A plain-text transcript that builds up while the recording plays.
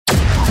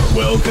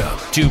Welcome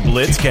to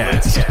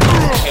BlitzCast,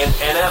 an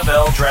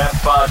NFL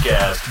draft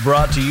podcast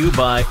brought to you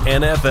by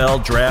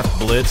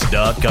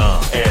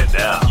NFLDraftBlitz.com. And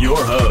now,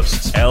 your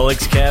hosts,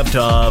 Alex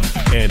Kavtov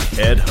and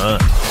Ed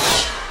Hunt.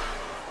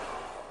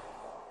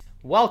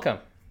 Welcome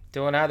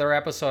to another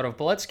episode of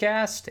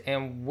BlitzCast,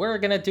 and we're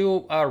going to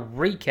do a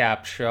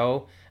recap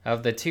show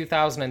of the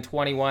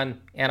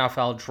 2021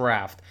 NFL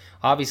Draft.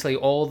 Obviously,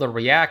 all the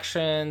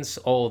reactions,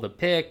 all the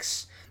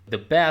picks, the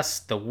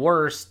best, the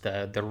worst,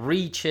 the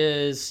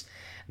reaches,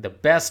 the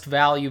best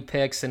value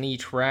picks in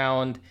each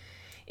round.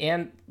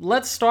 And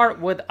let's start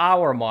with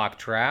our mock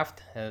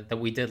draft that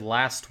we did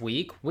last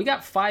week. We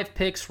got 5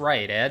 picks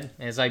right, Ed,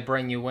 as I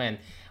bring you in.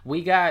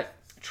 We got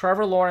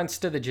Trevor Lawrence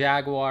to the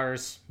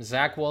Jaguars,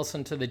 Zach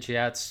Wilson to the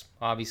Jets.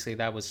 Obviously,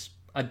 that was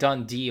a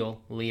done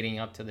deal leading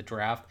up to the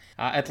draft.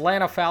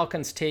 Atlanta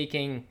Falcons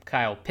taking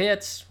Kyle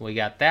Pitts. We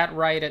got that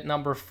right at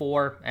number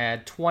 4.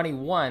 At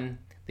 21,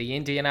 the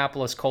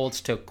Indianapolis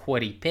Colts took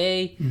Kwity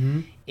Paye.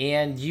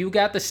 And you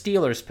got the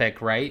Steelers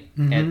pick right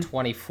at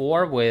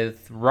 24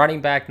 with running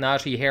back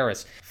Najee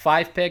Harris.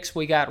 5 picks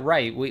we got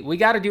right. We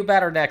got to do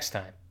better next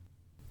time.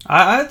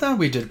 I thought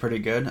we did pretty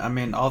good. I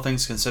mean, all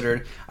things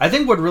considered. I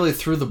think what really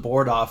threw the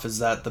board off is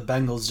that the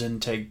Bengals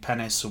didn't take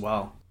Penei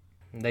Sewell.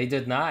 They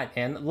did not.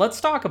 And let's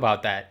talk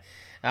about that.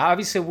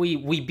 Obviously,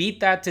 we beat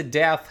that to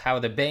death, how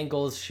the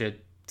Bengals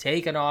should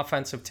take an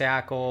offensive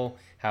tackle,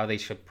 how they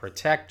should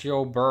protect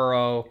Joe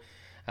Burrow.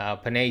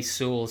 Penei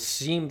Sewell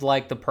seemed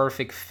like the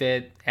perfect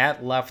fit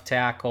at left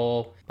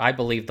tackle. I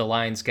believe the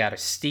Lions got a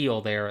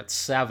steal there at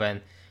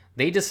 7.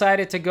 They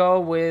decided to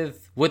go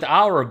with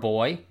our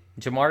boy,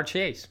 Ja'Marr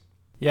Chase.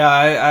 Yeah,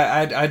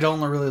 I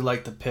don't really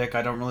like the pick.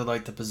 I don't really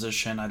like the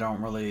position.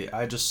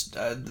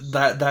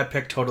 That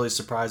pick totally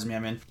surprised me. I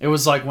mean, it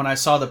was like when I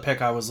saw the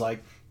pick, I was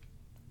like,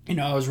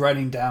 I was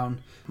writing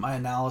down my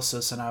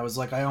analysis, and I was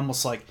like, I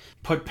almost like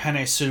put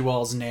Penei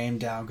Sewell's name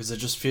down because it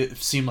just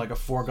seemed like a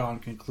foregone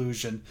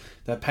conclusion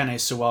that Penei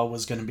Sewell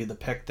was going to be the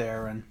pick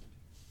there. And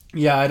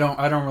yeah, I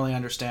don't really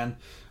understand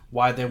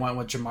why they went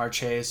with Ja'Marr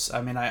Chase.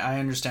 I mean, I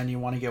understand you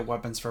want to get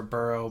weapons for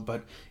Burrow,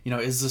 but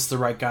is this the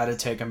right guy to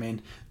take? I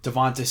mean,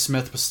 Devontae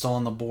Smith was still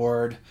on the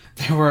board.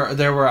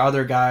 There were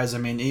other guys. I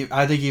mean,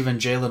 I think even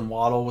Jalen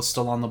Waddle was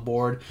still on the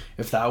board.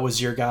 If that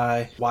was your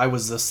guy, why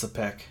was this the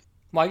pick?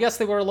 Well, I guess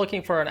they were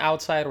looking for an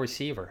outside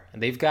receiver.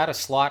 And they've got a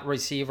slot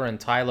receiver in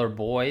Tyler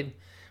Boyd.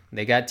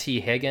 They got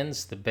T.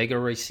 Higgins, the bigger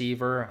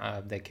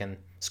receiver that can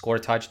score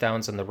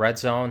touchdowns in the red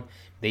zone.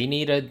 They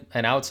needed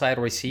an outside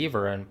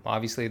receiver, and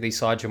obviously they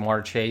saw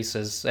Ja'Marr Chase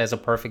as a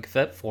perfect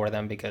fit for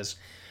them because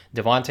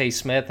Devontae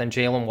Smith and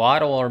Jalen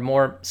Waddle are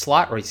more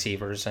slot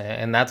receivers,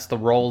 and that's the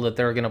role that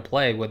they're going to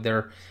play with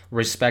their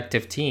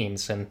respective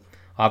teams. And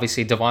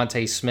obviously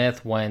Devontae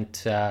Smith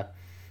went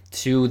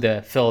to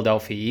the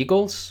Philadelphia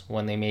Eagles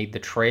when they made the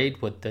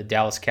trade with the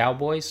Dallas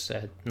Cowboys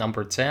at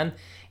number 10.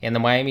 And the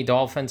Miami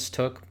Dolphins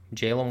took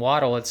Jalen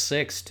Waddle at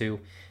 6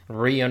 to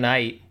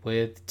reunite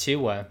with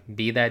Tua,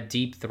 be that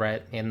deep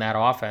threat in that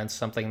offense,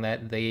 something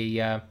that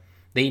they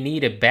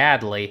needed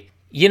badly.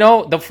 The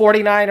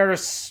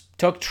 49ers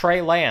took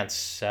Trey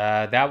Lance.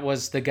 That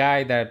was the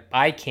guy that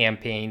I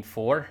campaigned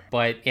for.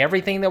 But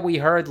everything that we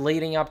heard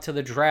leading up to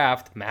the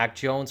draft, Mac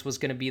Jones was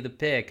going to be the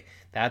pick.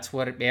 That's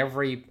what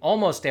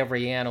almost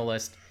every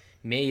analyst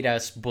made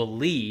us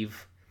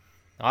believe.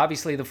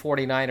 Obviously, the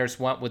 49ers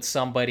went with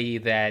somebody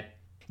that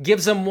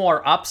gives them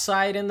more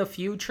upside in the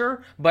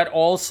future, but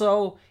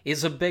also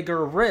is a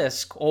bigger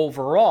risk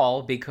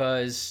overall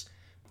because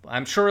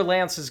I'm sure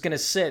Lance is going to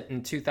sit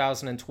in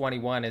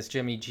 2021 as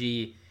Jimmy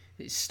G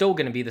is still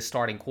going to be the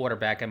starting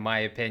quarterback, in my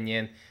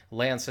opinion.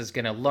 Lance is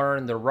going to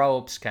learn the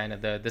ropes, kind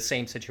of the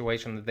same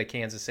situation that the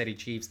Kansas City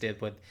Chiefs did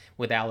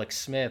with Alex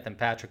Smith and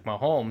Patrick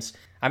Mahomes.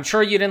 I'm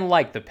sure you didn't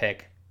like the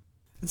pick.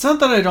 It's not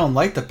that I don't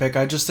like the pick.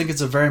 I just think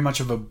it's a very much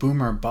of a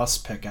boomer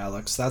bust pick,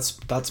 Alex.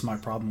 That's my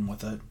problem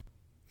with it.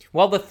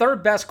 Well, the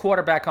third best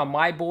quarterback on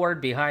my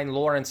board behind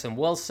Lawrence and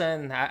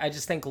Wilson, I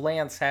just think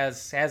Lance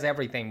has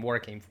everything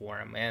working for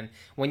him. And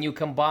when you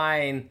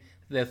combine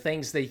the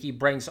things that he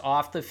brings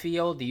off the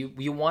field,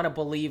 you want to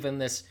believe in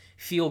this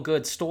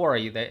feel-good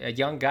story that a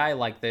young guy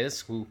like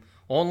this, who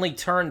only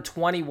turned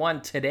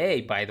 21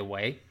 today, by the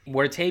way.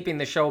 We're taping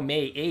the show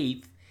May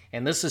 8th,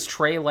 and this is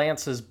Trey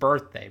Lance's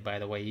birthday, by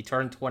the way. He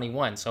turned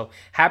 21. So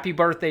happy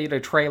birthday to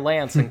Trey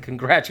Lance, and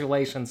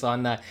congratulations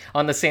on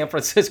the San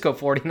Francisco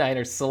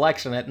 49ers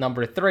selection at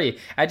number 3.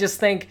 I just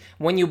think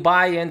when you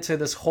buy into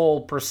this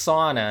whole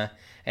persona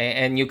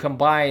and you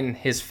combine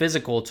his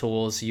physical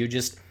tools, you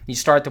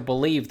start to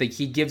believe that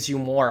he gives you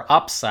more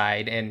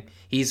upside, and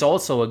he's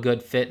also a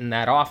good fit in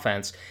that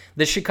offense.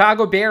 The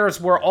Chicago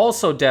Bears were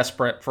also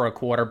desperate for a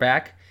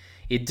quarterback.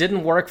 It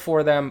didn't work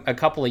for them a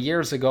couple of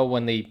years ago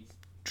when they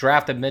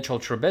drafted Mitchell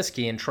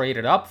Trubisky and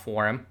traded up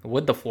for him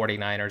with the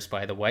 49ers,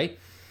 by the way.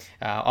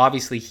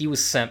 Obviously, he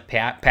was sent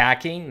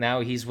packing. Now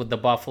he's with the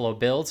Buffalo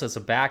Bills as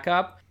a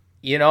backup.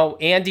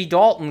 Andy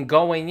Dalton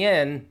going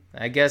in,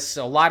 I guess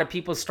a lot of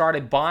people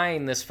started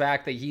buying this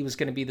fact that he was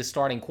going to be the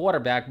starting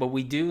quarterback, but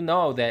we do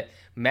know that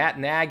Matt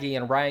Nagy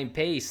and Ryan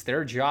Pace,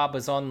 their job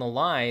is on the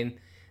line.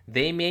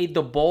 they made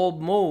the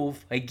bold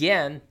move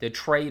again to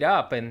trade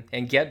up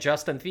and get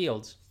Justin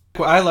Fields.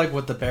 I like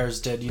what the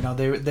Bears did.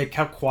 They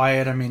kept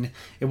quiet. I mean,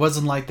 it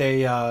wasn't like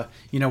they,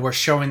 were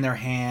showing their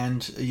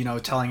hand,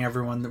 telling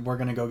everyone that we're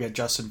going to go get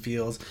Justin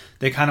Fields.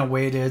 They kind of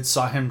waited,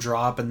 saw him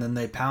drop, and then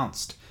they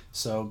pounced.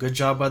 So good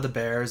job by the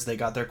Bears. They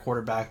got their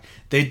quarterback.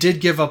 They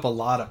did give up a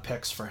lot of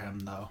picks for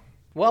him, though.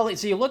 Well,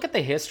 so you look at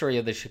the history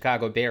of the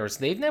Chicago Bears,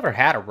 they've never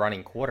had a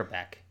running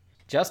quarterback.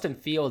 Justin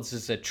Fields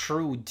is a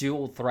true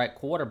dual threat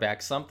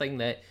quarterback, something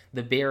that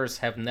the Bears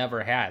have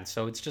never had.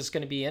 So it's just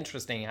going to be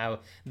interesting how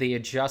they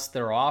adjust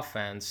their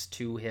offense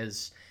to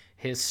his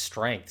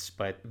strengths.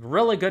 But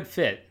really good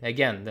fit.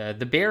 Again,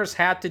 the Bears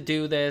had to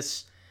do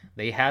this.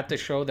 They had to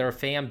show their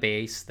fan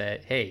base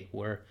that, hey,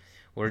 we're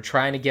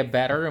trying to get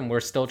better and we're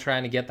still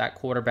trying to get that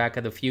quarterback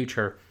of the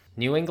future.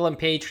 New England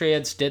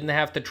Patriots didn't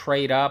have to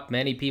trade up.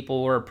 Many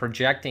people were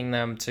projecting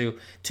them to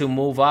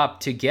move up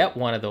to get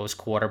one of those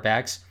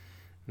quarterbacks.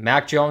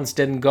 Mac Jones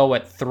didn't go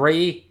at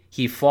 3.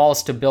 He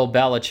falls to Bill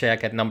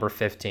Belichick at number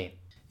 15.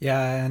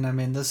 Yeah, and I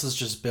mean, this is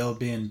just Bill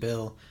being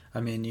Bill. I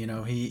mean,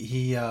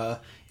 he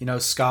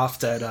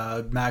scoffed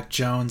at Mac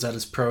Jones at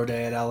his pro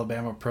day, at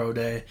Alabama pro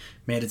day,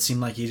 made it seem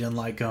like he didn't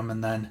like him,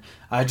 and then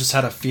I just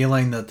had a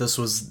feeling that this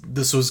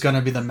was going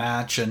to be the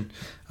match, and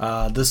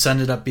this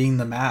ended up being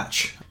the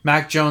match.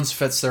 Mac Jones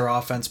fits their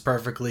offense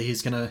perfectly.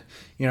 He's going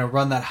to,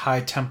 run that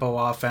high tempo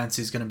offense.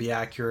 He's going to be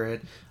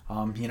accurate.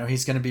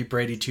 He's going to be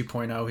Brady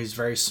 2.0. He's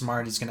very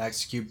smart. He's going to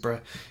execute,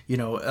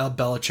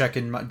 Belichick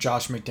and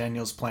Josh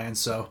McDaniels' plan.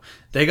 So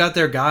they got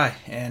their guy.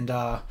 And,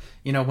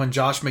 when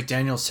Josh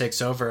McDaniels takes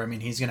over, I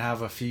mean, he's going to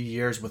have a few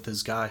years with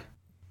his guy.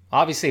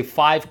 Obviously,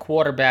 5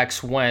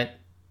 quarterbacks went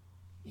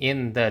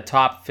in the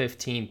top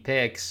 15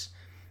 picks.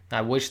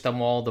 I wish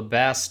them all the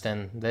best.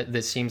 And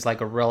this seems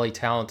like a really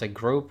talented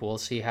group. We'll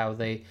see how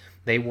they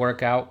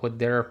work out with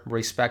their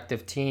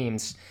respective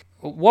teams.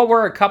 What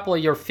were a couple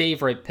of your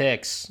favorite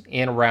picks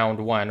in round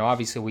 1?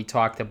 Obviously, we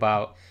talked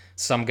about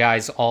some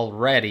guys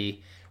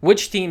already.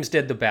 Which teams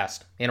did the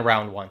best in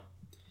round 1?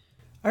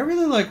 I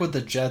really like what the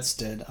Jets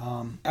did.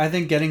 I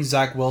think getting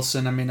Zach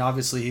Wilson, I mean,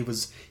 obviously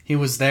he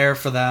was there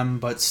for them,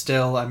 but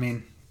still, I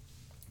mean,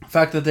 the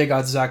fact that they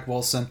got Zach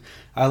Wilson,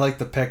 I like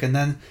the pick. And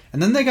then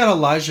they got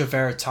Elijah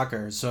Vera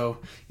Tucker. So,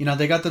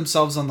 they got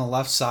themselves on the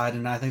left side,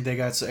 and I think they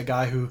got a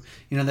guy who,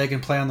 they can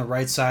play on the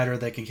right side or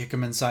they can kick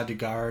him inside to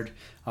guard.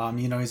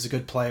 He's a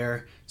good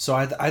player. So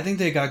I think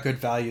they got good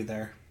value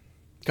there.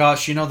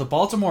 Gosh, the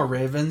Baltimore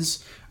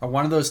Ravens are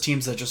one of those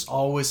teams that just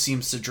always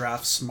seems to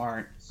draft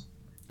smart.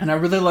 And I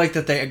really like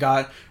that they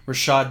got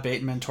Rashad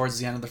Bateman towards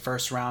the end of the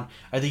first round.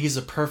 I think he's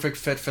a perfect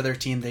fit for their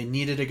team. They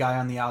needed a guy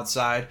on the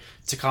outside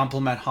to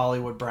complement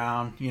Hollywood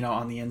Brown,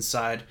 on the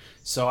inside.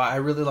 So I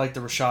really like the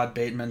Rashad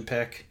Bateman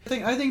pick.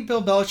 I think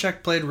Bill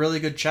Belichick played really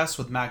good chess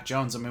with Mac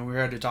Jones. I mean, we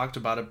already talked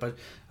about it, but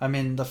I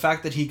mean, the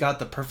fact that he got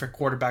the perfect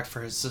quarterback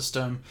for his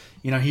system,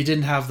 he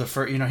didn't have the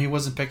first, he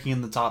wasn't picking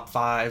in the top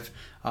 5.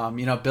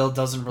 Bill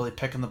doesn't really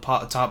pick in the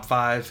top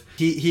 5.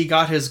 He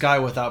got his guy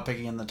without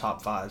picking in the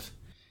top 5.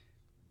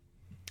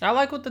 I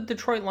like what the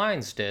Detroit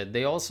Lions did.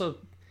 They also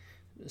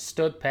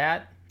stood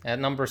pat at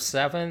number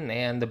 7,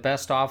 and the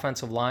best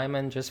offensive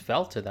lineman just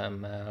fell to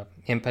them,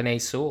 in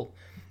Penei Sewell.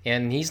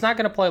 And he's not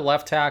going to play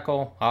left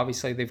tackle.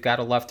 Obviously, they've got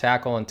a left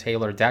tackle in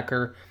Taylor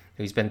Decker,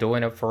 who's been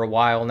doing it for a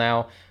while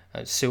now.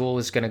 Sewell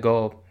is going to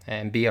go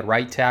and be a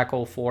right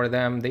tackle for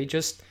them.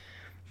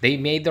 They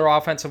made their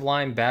offensive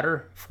line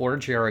better for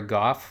Jared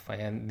Goff,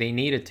 and they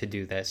needed to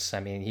do this.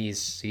 I mean,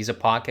 he's a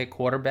pocket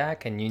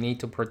quarterback, and you need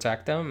to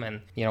protect him.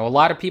 And, a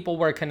lot of people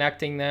were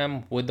connecting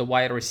them with the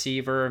wide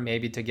receiver,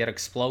 maybe to get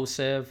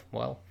explosive.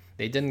 Well,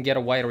 they didn't get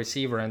a wide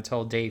receiver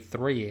until day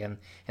 3, and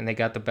they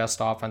got the best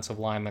offensive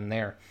lineman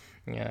there.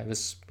 Yeah, it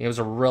was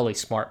a really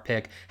smart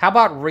pick. How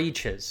about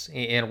reaches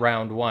in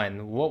round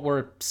 1? What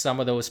were some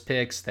of those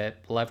picks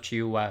that left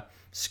you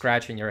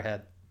scratching your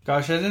head?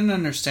 Gosh, I didn't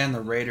understand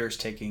the Raiders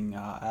taking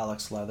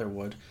Alex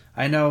Leatherwood.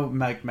 I know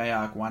Mike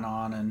Mayock went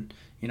on and,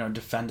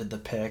 defended the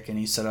pick, and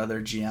he said other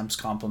GMs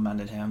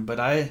complimented him. But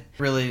I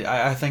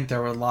think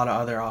there were a lot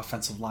of other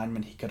offensive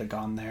linemen he could have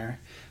gone there.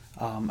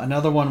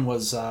 Another one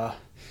was, at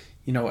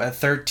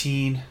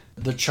 13,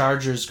 the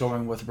Chargers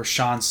going with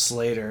Rashawn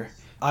Slater.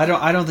 I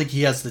don't think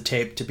he has the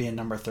tape to be a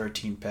number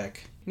 13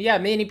 pick. Yeah,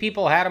 many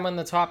people had him in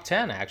the top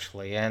 10,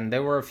 actually. And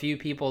there were a few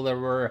people that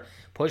were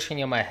pushing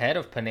him ahead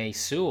of Penei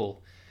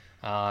Sewell.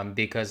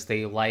 Because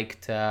they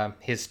liked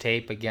his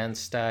tape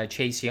against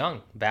Chase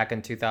Young back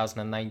in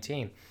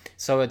 2019.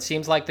 So it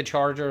seems like the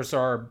Chargers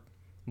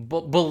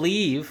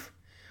believe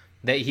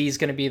that he's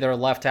going to be their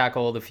left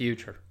tackle of the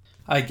future.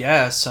 I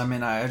guess. I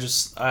mean, I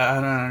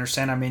don't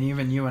understand. I mean,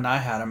 even you and I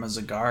had him as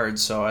a guard,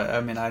 so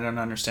I don't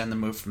understand the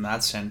move from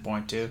that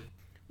standpoint too.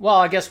 Well,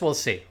 I guess we'll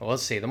see. We'll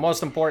see. The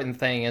most important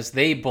thing is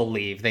they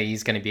believe that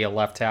he's going to be a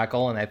left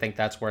tackle, and I think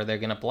that's where they're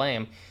going to play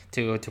him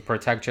to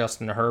protect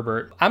Justin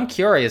Herbert. I'm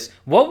curious,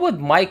 what would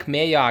Mike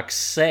Mayock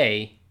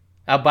say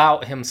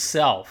about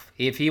himself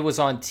if he was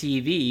on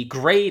TV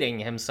grading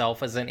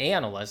himself as an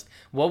analyst?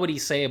 What would he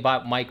say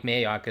about Mike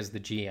Mayock as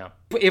the GM?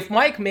 If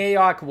Mike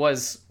Mayock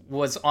was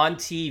was on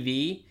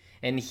TV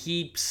and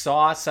he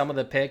saw some of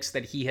the picks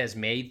that he has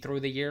made through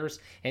the years,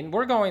 and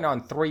we're going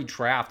on 3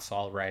 drafts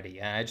already,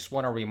 and I just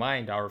want to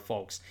remind our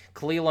folks,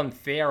 Cleveland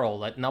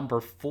Farrell at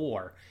number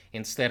 4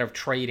 instead of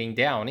trading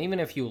down. Even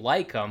if you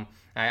like him,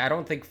 I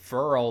don't think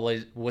Farrell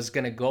was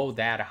going to go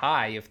that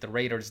high if the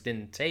Raiders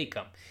didn't take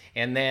him.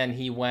 And then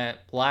he went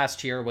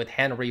last year with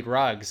Henry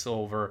Ruggs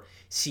over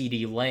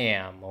CeeDee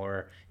Lamb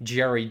or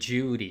Jerry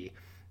Jeudy,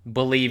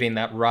 believing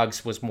that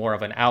Ruggs was more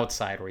of an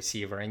outside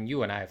receiver, and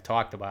you and I have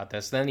talked about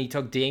this. Then he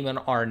took Damon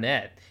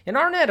Arnett, and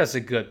Arnett is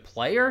a good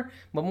player,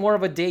 but more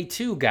of a day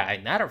 2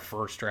 guy, not a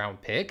first-round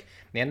pick.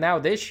 And now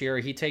this year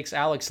he takes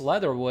Alex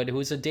Leatherwood,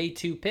 who's a day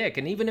 2 pick,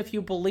 and even if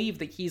you believe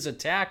that he's a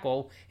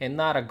tackle and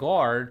not a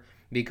guard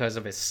because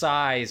of his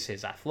size,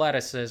 his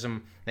athleticism,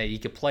 that he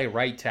could play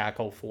right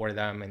tackle for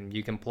them, and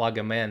you can plug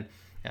him in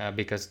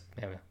because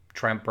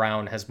Trent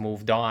Brown has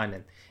moved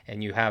on,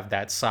 and you have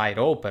that side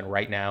open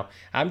right now.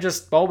 I'm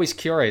just always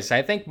curious.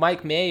 I think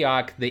Mike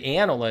Mayock, the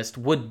analyst,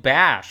 would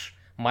bash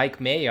Mike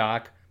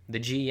Mayock, the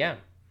GM.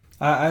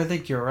 I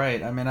think you're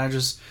right. I mean, I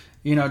just,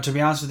 to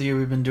be honest with you,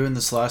 we've been doing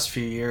this last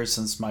few years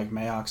since Mike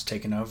Mayock's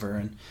taken over.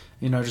 And,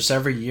 just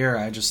every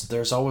year,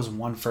 there's always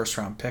one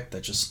first-round pick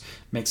that just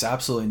makes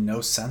absolutely no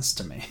sense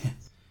to me.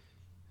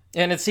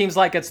 And it seems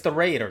like it's the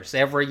Raiders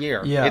every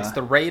year. Yeah. It's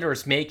the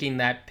Raiders making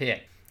that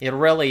pick. It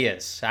really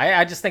is.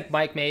 I just think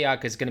Mike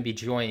Mayock is going to be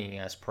joining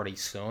us pretty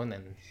soon,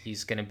 and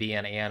he's going to be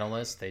an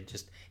analyst.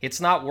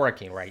 It's not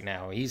working right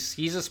now. He's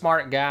a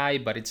smart guy,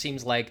 but it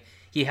seems like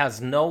he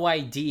has no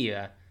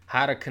idea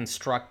how to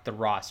construct the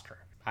roster.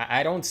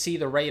 I don't see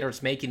the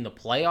Raiders making the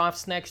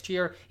playoffs next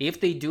year.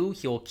 If they do,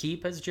 he'll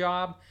keep his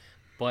job.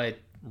 But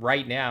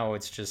right now,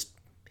 it's just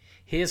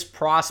his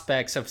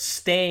prospects of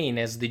staying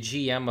as the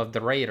GM of the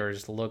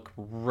Raiders look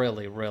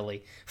really,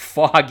 really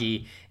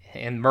foggy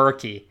and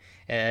murky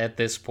at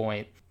this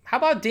point. How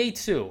about day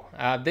 2?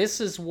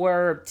 This is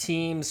where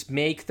teams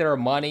make their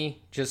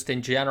money just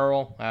in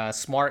general.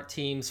 Smart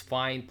teams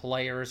find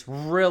players,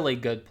 really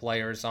good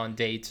players on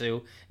day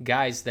 2.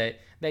 Guys that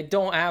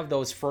don't have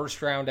those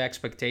first round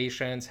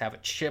expectations, have a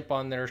chip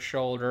on their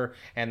shoulder,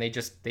 and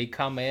they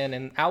come in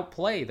and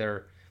outplay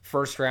their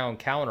first round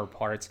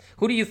counterparts.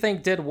 Who do you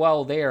think did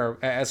well there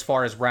as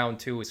far as round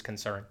 2 is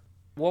concerned?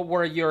 What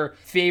were your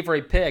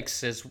favorite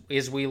picks as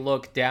we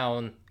look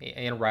down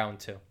in round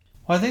 2?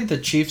 Well, I think the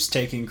Chiefs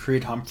taking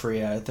Creed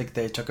Humphrey, I think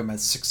they took him at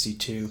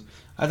 62.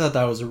 I thought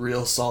that was a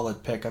real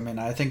solid pick. I mean,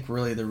 I think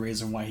really the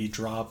reason why he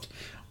dropped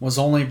was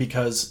only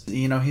because,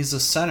 he's a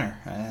center.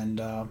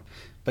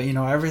 But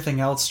everything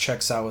else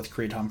checks out with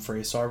Creed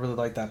Humphrey, so I really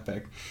like that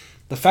pick.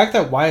 The fact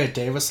that Wyatt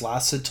Davis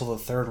lasted till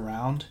the 3rd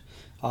round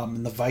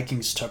and the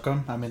Vikings took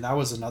him, I mean, that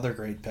was another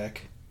great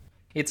pick.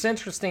 It's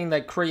interesting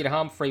that Creed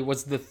Humphrey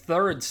was the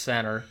 3rd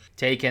center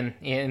taken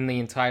in the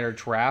entire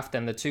draft,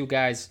 and the 2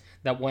 guys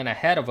that went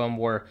ahead of him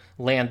were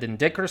Landon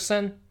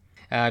Dickerson.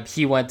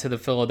 He went to the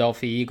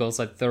Philadelphia Eagles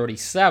at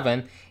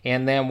 37,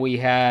 and then we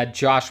had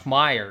Josh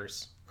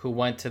Myers, who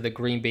went to the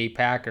Green Bay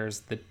Packers,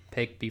 the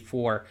pick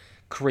before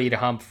Creed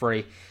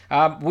Humphrey.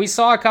 We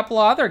saw a couple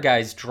of other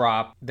guys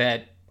drop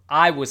that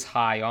I was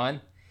high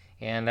on,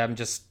 and I'm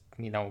just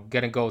going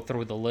to go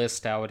through the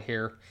list out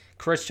here.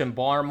 Christian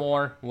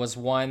Barmore was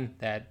one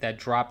that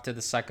dropped to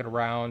the 2nd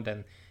round,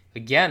 and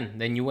again,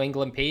 the New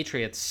England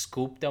Patriots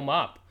scooped him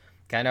up.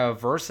 Kind of a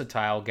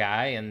versatile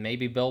guy, and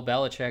maybe Bill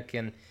Belichick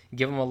can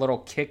give him a little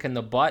kick in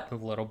the butt a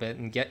little bit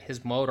and get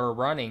his motor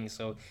running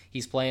so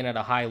he's playing at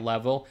a high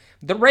level.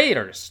 The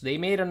Raiders, they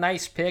made a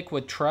nice pick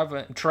with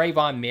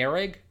Trayvon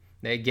Merrick.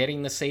 They're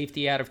getting the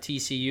safety out of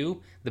TCU,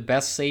 the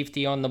best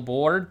safety on the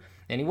board.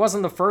 And he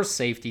wasn't the first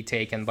safety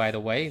taken, by the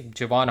way.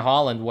 Javon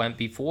Holland went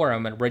before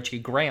him, and Richie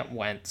Grant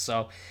went.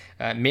 So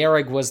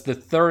Merrick was the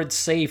 3rd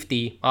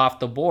safety off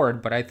the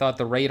board, but I thought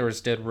the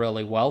Raiders did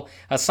really well.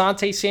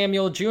 Asante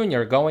Samuel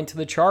Jr. going to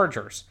the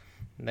Chargers.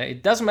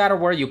 It doesn't matter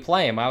where you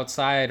play him,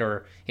 outside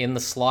or in the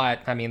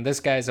slot. I mean,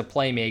 this guy's a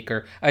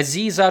playmaker.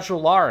 Azeez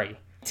Ojulari,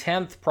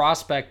 10th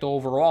prospect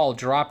overall,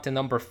 dropped to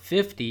number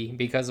 50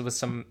 because of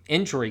some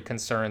injury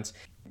concerns.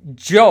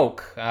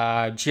 Joke,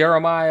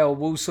 Jeremiah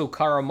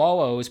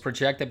Owusu-Karamoah is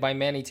projected by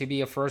many to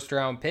be a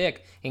first-round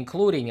pick,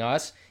 including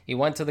us. He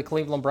went to the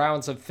Cleveland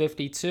Browns at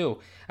 52.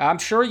 I'm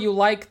sure you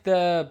like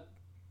a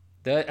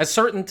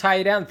certain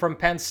tight end from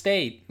Penn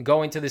State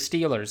going to the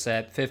Steelers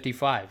at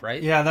 55,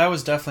 right? Yeah, that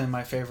was definitely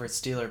my favorite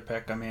Steeler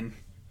pick. I mean,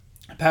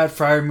 Pat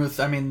Freiermuth,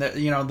 I mean,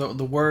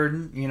 the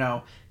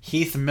word,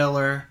 Heath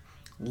Miller,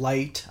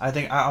 light. I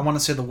think I want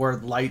to say the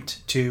word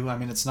light, too. I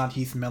mean, it's not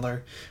Heath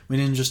Miller. We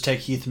didn't just take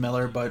Heath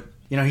Miller, but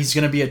he's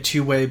going to be a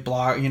two-way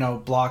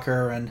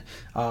blocker and,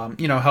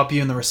 help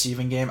you in the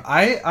receiving game.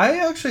 I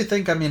actually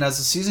think, I mean, as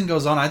the season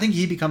goes on, I think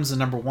he becomes the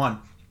number 1.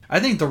 I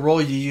think the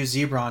role you use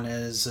Ebron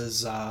is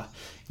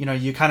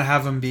you kind of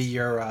have him be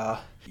your,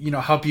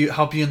 help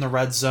you in the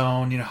red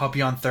zone, help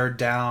you on 3rd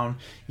down,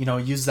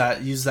 use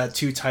that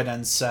 2 tight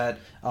end set,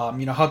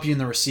 help you in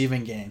the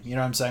receiving game. You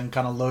know what I'm saying?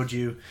 Kind of load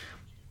you.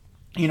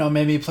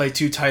 Maybe play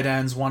 2 tight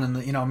ends, one in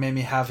the,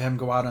 maybe have him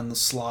go out in the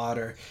slot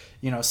or,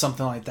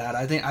 something like that.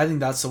 I think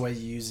that's the way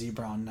you use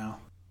Ebron now.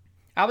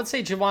 I would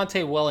say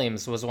Javonte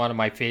Williams was one of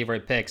my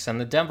favorite picks, and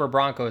the Denver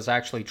Broncos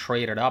actually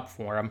traded up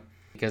for him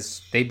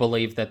because they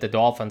believed that the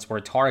Dolphins were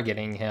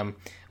targeting him.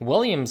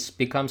 Williams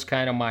becomes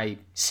kind of my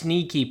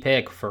sneaky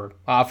pick for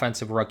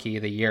Offensive Rookie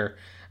of the Year,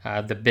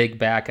 the big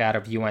back out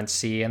of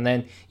UNC. And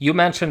then you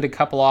mentioned a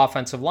couple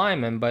offensive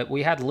linemen, but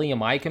we had Liam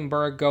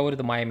Eichenberg go to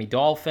the Miami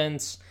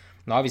Dolphins.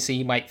 And obviously,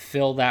 he might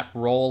fill that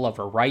role of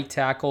a right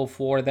tackle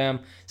for them.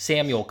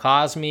 Samuel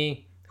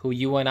Cosme, who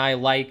you and I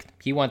liked,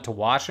 he went to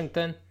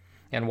Washington.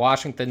 And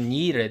Washington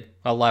needed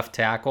a left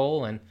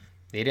tackle, and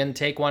they didn't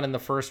take one in the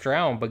first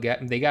round, but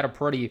they got a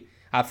pretty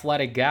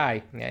athletic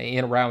guy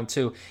in round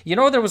 2.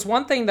 There was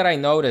one thing that I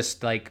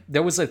noticed,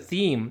 there was a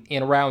theme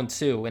in round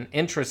 2, an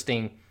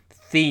interesting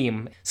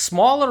theme.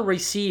 Smaller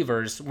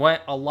receivers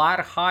went a lot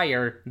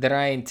higher than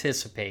I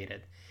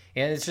anticipated.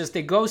 And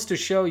it goes to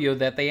show you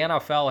that the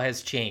NFL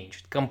has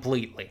changed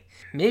completely.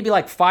 Maybe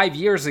 5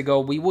 years ago,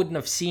 we wouldn't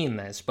have seen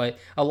this, but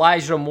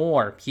Elijah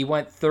Moore, he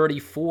went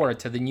 34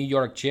 to the New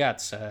York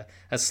Jets, a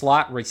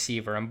slot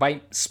receiver. And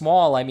by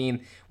small, I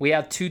mean, we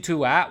had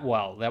Tutu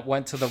Atwell that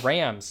went to the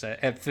Rams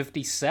at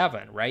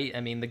 57, right?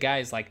 I mean, the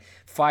guy's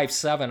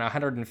 5'7",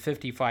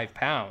 155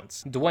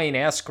 pounds. Dwayne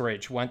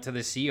Eskridge went to the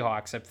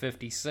Seahawks at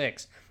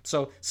 56.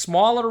 So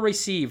smaller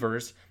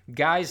receivers,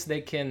 guys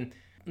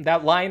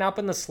that line up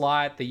in the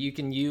slot that you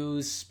can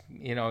use,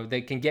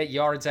 they can get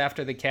yards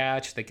after the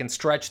catch, they can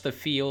stretch the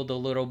field a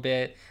little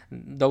bit.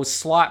 Those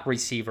slot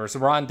receivers,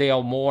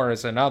 Rondale Moore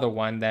is another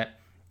one that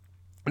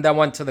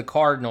went to the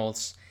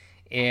Cardinals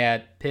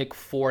at pick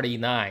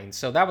 49.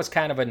 So that was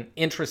kind of an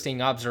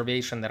interesting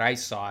observation that I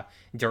saw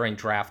during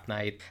draft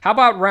night. How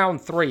about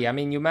round 3? I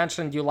mean, you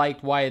mentioned you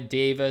liked Wyatt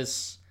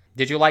Davis.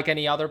 Did you like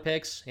any other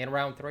picks in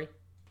round 3?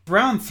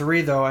 Round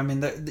 3, though, I mean,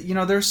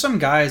 there's some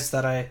guys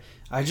that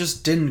I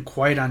just didn't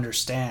quite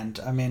understand.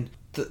 I mean,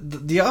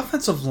 the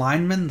offensive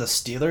lineman the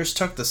Steelers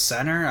took, the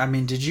center, I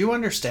mean, did you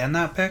understand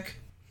that pick?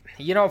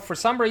 For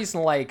some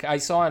reason, I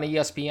saw on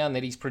ESPN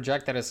that he's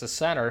projected as a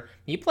center.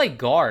 He played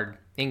guard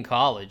in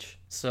college.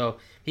 So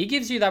he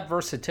gives you that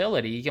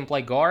versatility. He can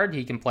play guard,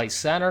 he can play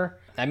center.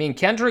 I mean,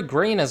 Kendrick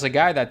Green is a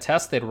guy that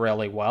tested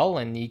really well,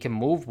 and he can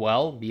move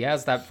well. He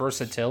has that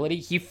versatility.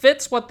 He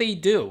fits what they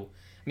do.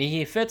 I mean,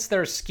 he fits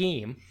their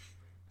scheme.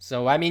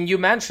 So, I mean, you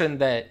mentioned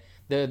that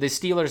the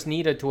Steelers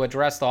needed to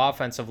address the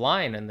offensive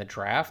line in the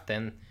draft,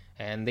 and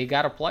they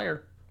got a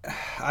player.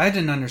 I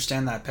didn't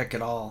understand that pick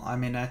at all. I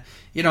mean,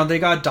 they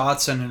got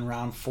Dotson in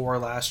round 4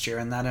 last year,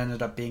 and that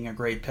ended up being a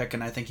great pick,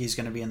 and I think he's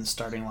going to be in the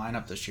starting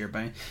lineup this year.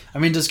 But I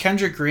mean, does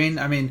Kendrick Green?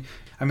 I mean,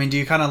 do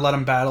you kind of let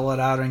him battle it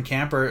out in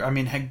camp, or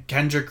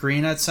Kendrick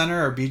Green at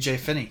center or BJ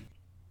Finney?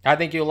 I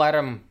think you let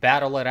him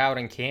battle it out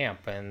in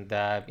camp, and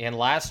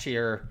last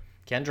year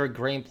Kendrick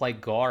Green played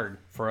guard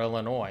for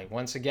Illinois.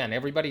 Once again,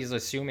 everybody's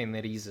assuming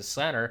that he's a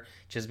center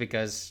just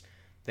because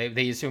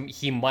they assume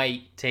he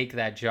might take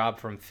that job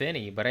from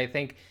Finney. But I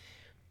think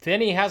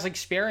Finney has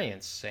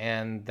experience,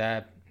 and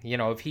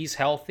if he's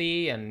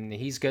healthy and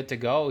he's good to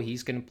go,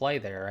 he's going to play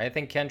there. I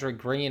think Kendrick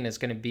Green is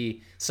going to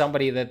be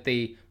somebody that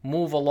they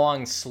move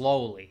along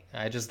slowly.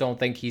 I just don't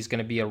think he's going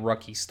to be a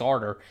rookie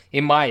starter,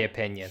 in my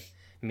opinion.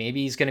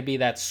 Maybe he's going to be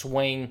that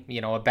swing,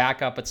 a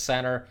backup at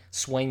center,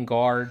 swing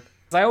guard.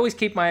 I always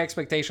keep my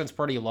expectations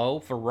pretty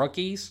low for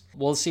rookies.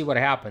 We'll see what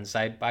happens.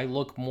 I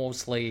look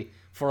mostly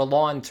for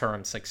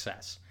long-term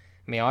success.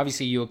 I mean,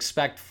 obviously you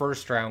expect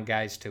first-round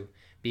guys to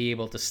be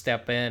able to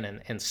step in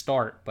and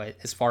start, but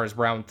as far as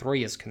round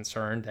 3 is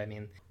concerned, I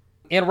mean,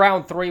 in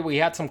round 3 we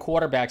had some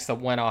quarterbacks that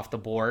went off the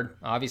board.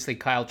 Obviously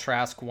Kyle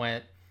Trask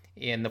went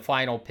in the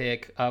final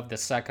pick of the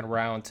second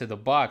round to the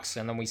Bucs,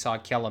 and then we saw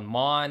Kellen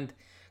Mond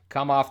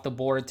come off the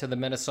board to the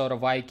Minnesota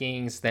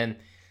Vikings. Then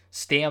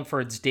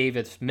Stanford's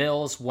David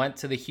Mills went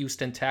to the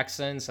Houston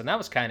Texans, and that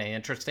was kind of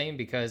interesting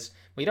because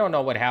we don't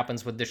know what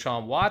happens with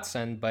Deshaun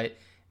Watson, but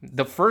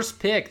the first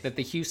pick that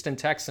the Houston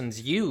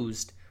Texans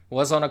used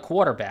was on a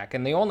quarterback,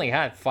 and they only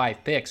had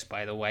 5 picks,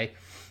 by the way.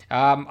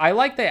 I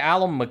like the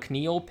Alan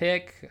McNeil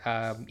pick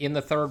in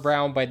the third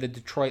round by the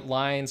Detroit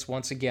Lions.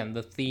 Once again,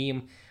 the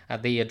theme,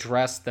 they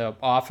addressed the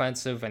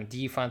offensive and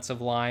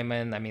defensive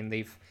linemen. I mean,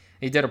 they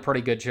did a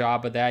pretty good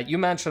job of that. You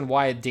mentioned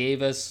Wyatt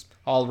Davis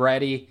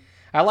already.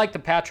 I like the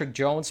Patrick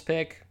Jones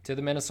pick to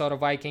the Minnesota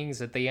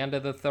Vikings at the end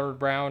of the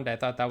third round. I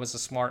thought that was a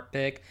smart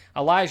pick.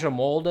 Elijah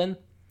Molden,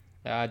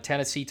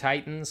 Tennessee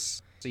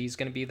Titans. So he's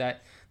going to be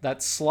that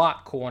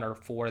slot corner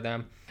for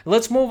them.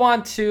 Let's move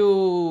on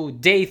to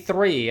day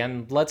 3,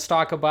 and let's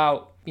talk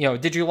about,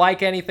 did you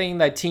like anything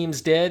that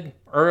teams did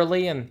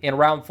early in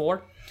round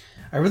 4?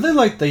 I really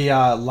like the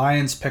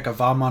Lions pick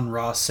of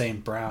Amon-Ra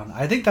St. Brown.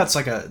 I think that's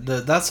like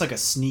a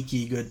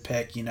sneaky good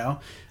pick,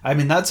 I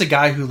mean, that's a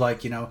guy who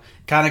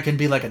kind of can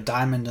be like a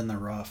diamond in the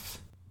rough.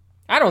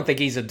 I don't think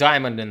he's a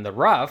diamond in the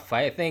rough.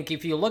 I think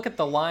if you look at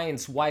the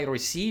Lions wide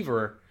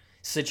receiver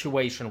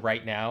situation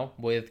right now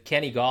with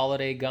Kenny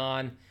Golladay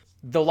gone,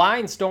 the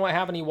Lions don't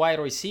have any wide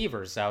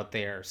receivers out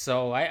there.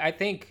 So I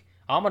think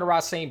Amon-Ra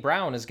St.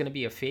 Brown is going to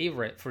be a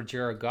favorite for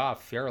Jared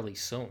Goff fairly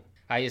soon.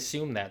 I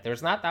assume that.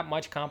 There's not that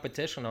much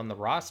competition on the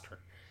roster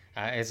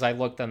as I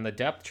looked on the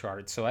depth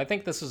chart. So I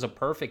think this is a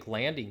perfect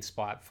landing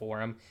spot for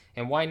him.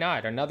 And why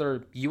not?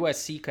 Another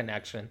USC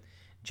connection.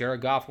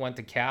 Jared Goff went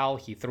to Cal.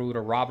 He threw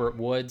to Robert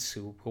Woods,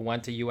 who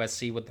went to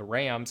USC with the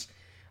Rams.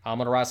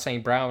 Amon-Ra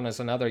St. Brown is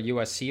another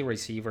USC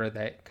receiver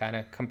that kind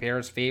of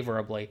compares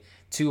favorably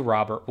to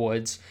Robert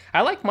Woods.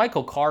 I like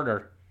Michael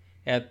Carter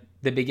at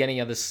the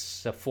beginning of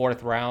this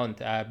fourth round.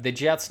 The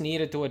Jets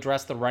needed to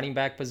address the running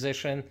back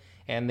position,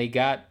 and they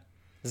got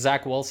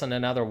Zach Wilson,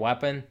 another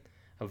weapon,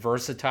 a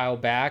versatile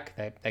back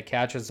that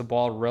catches the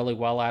ball really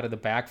well out of the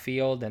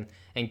backfield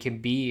and can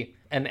be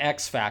an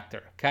X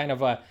factor, kind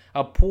of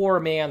a poor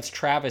man's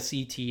Travis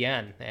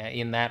Etienne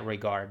in that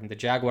regard. And the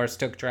Jaguars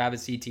took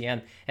Travis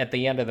Etienne at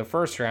the end of the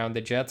first round.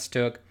 The Jets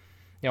took,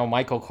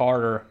 Michael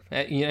Carter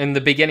in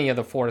the beginning of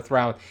the fourth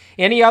round.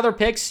 Any other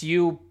picks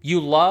you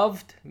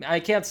loved? I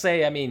can't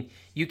say,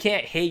 you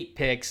can't hate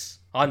picks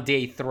on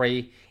day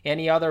 3.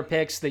 Any other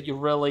picks that you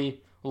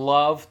really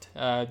loved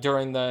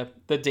during the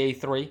day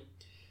 3?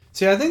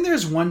 See, I think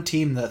there's one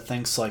team that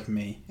thinks like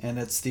me, and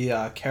it's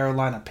the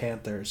Carolina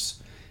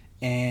Panthers.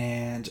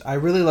 And I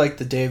really like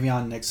the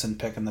Davion Nixon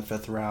pick in the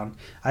 5th round.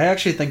 I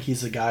actually think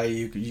he's a guy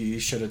you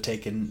should have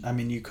taken.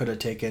 You could have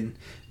taken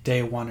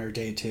day 1 or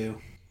day 2.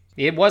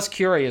 It was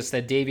curious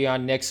that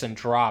Davion Nixon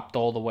dropped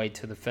all the way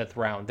to the 5th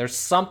round. There's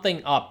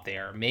something up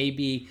there.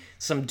 Maybe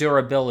some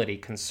durability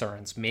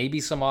concerns. Maybe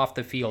some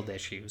off-the-field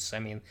issues.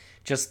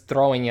 Just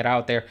throwing it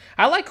out there.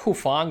 I like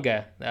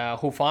Hufanga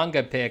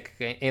pick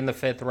in the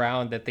 5th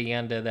round at the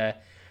end of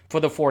for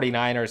the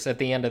 49ers at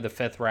the end of the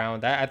 5th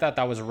round. I thought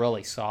that was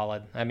really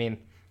solid.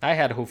 I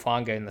had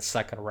Hufanga in the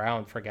 2nd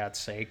round, for God's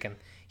sake, and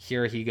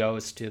here he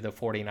goes to the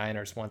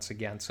 49ers once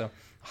again. So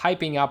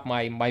hyping up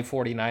my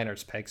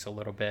 49ers picks a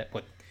little bit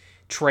with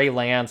Trey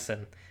Lance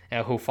and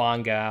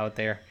Hufanga out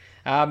there.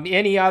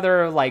 Any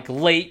other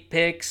late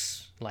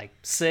picks, 6th,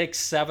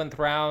 7th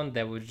round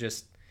that was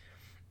just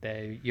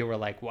that you were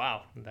like,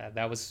 wow,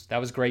 that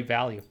was great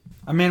value?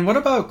 What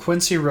about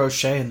Quincy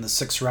Roche in the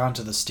 6th round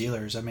to the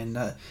Steelers?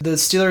 The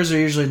Steelers are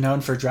usually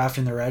known for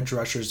drafting their edge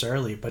rushers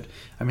early, but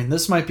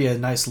this might be a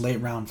nice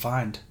late round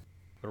find.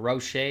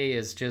 Roche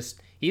is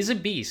he's a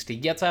beast. He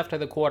gets after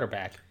the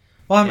quarterback.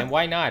 Well, and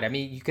why not?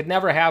 You could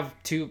never have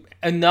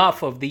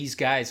enough of these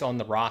guys on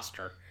the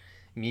roster.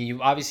 You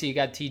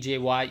got T.J.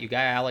 Watt, you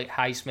got Alex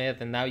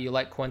Highsmith, and now you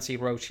let Quincy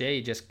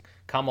Roche just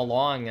come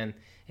along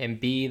and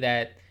be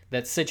that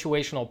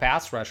situational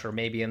pass rusher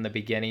maybe in the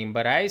beginning.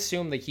 But I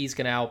assume that he's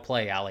going to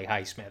outplay Ali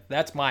Highsmith.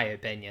 That's my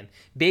opinion.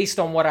 Based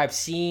on what I've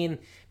seen,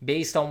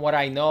 based on what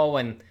I know,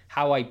 and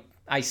how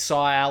I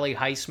saw Ali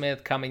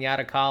Highsmith coming out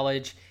of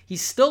college,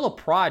 he's still a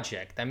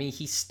project.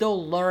 He's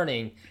still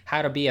learning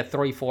how to be a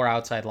 3-4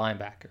 outside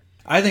linebacker.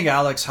 I think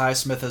Alex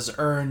Highsmith has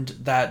earned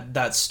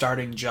that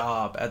starting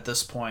job at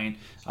this point.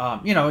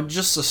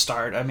 Just to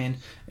start. And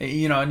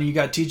you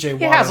got TJ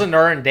Watt. He hasn't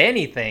earned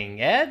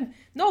anything, Ed.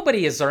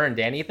 Nobody has earned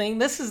anything.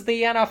 This is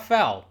the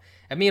NFL.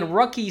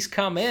 Rookies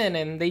come in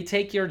and they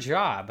take your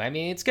job.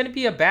 It's going to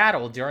be a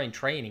battle during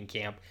training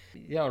camp.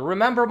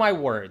 Remember my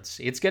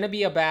words. It's going to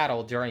be a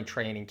battle during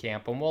training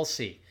camp, and we'll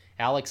see.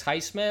 Alex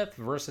Highsmith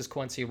versus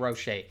Quincy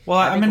Roche. Well,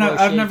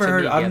 I've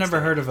never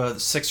heard of a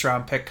 6th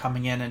round pick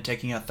coming in and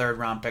taking a 3rd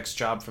round pick's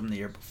job from the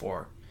year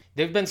before.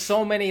 There've been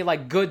so many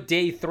good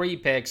day 3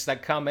 picks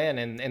that come in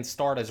and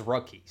start as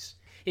rookies.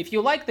 If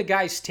you like the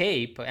guy's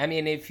tape,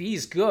 if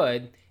he's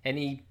good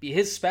and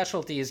his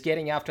specialty is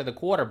getting after the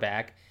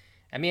quarterback,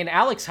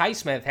 Alex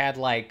Highsmith had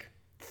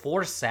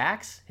 4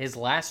 sacks his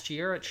last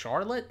year at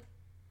Charlotte.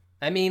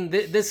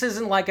 This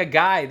isn't a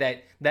guy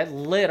that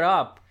lit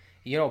up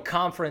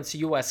Conference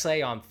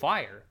USA on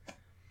fire.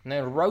 And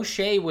then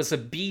Roche was a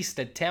beast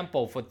at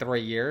Temple for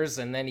 3 years,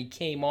 and then he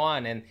came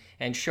on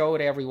and showed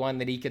everyone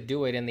that he could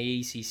do it in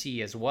the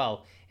ACC as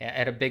well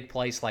at a big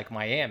place like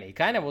Miami.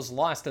 Kind of was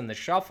lost in the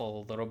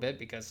shuffle a little bit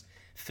because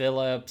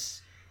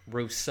Phillips,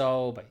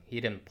 Rousseau, but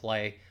he didn't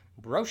play.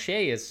 Roche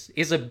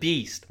is a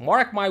beast.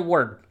 Mark my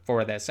word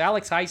for this.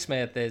 Alex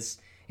Highsmith is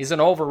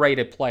an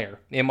overrated player,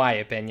 in my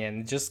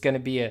opinion. Just going to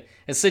be a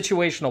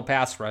situational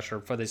pass rusher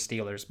for the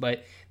Steelers.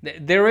 But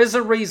there is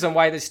a reason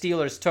why the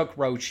Steelers took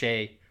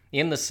Roche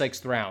in the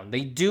 6th round.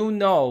 They do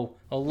know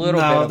a little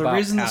bit about the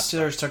reason the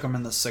Steelers took him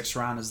in the 6th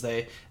round is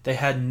they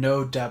had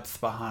no depth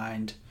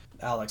behind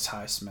Alex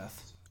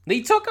Highsmith.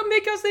 They took him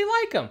because they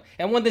like him.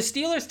 And when the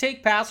Steelers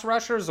take pass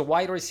rushers or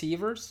wide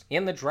receivers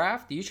in the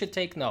draft, you should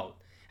take note.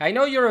 I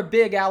know you're a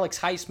big Alex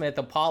Highsmith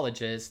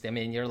apologist.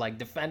 You're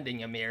defending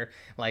him here.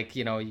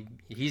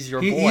 He's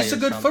your boy. He's a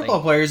good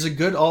football player. He's a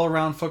good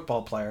all-around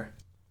football player.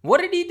 What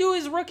did he do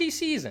his rookie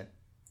season?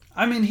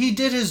 He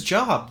did his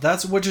job.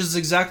 Which is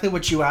exactly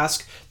what you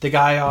ask the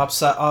guy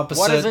opposite.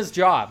 What is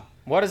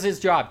his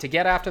job? To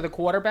get after the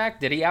quarterback?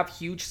 Did he have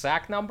huge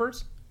sack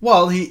numbers?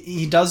 Well,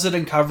 he does it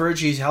in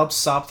coverage. He helps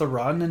stop the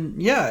run,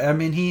 and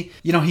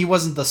he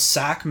wasn't the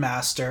sack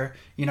master,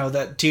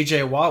 that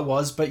TJ Watt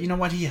was, but you know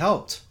what? He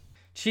helped.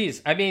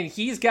 Jeez,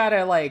 he's got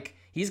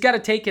to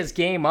take his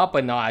game up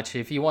a notch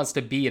if he wants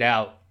to beat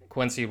out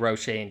Quincy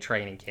Roche in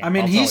training camp. I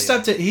mean, he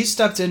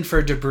stepped in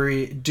for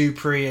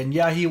Dupree, and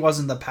yeah, he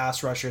wasn't the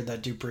pass rusher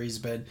that Dupree's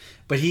been,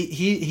 but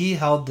he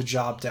held the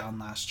job down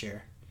last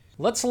year.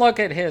 Let's look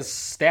at his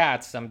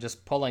stats. I'm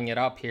just pulling it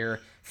up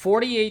here.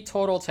 48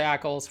 total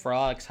tackles for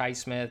Alex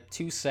Highsmith,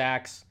 2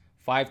 sacks,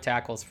 5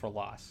 tackles for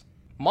loss.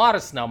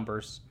 Modest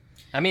numbers.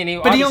 I mean, he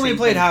only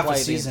played half a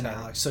season,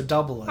 Alex, so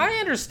double it. I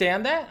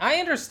understand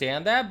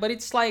that, but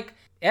it's like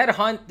Ed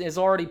Hunt is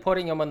already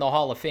putting him in the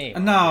Hall of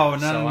Fame. No.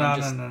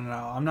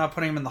 I'm not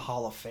putting him in the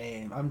Hall of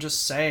Fame. I'm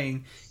just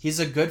saying he's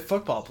a good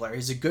football player.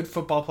 He's a good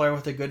football player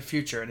with a good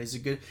future, and he's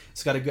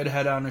got a good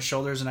head on his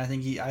shoulders. And I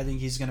think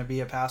he's going to be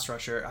a pass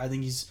rusher. I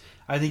think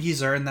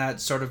he's earned that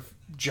sort of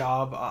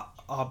job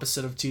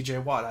opposite of T.J.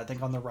 Watt. I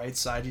think on the right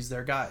side, he's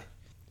their guy.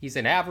 He's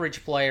an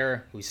average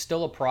player who's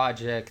still a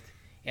project.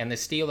 And the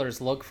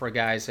Steelers look for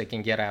guys that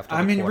can get after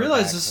the quarterback.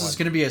 Realize this is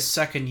going to be his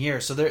second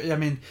year. So,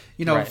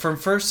 right. From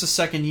first to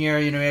second year,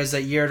 he has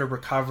that year to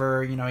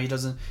recover.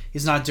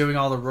 He's not doing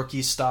all the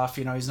rookie stuff.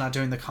 He's not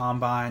doing the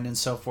combine and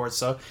so forth.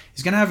 So,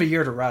 he's going to have a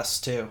year to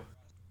rest, too.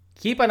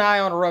 Keep an eye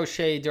on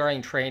Roche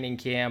during training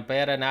camp.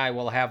 Ed and I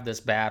will have this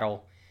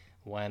battle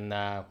when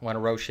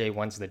Roche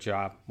wins the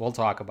job. We'll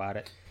talk about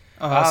it.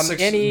 No, it's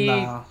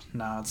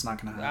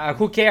not going to happen.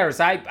 Who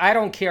cares? I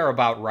don't care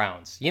about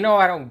rounds.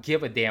 I don't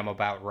give a damn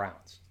about rounds.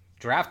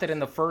 Drafted in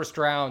the first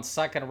round,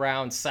 second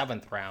round,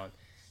 seventh round.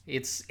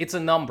 It's a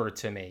number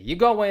to me. You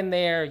go in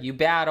there, you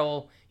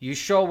battle, you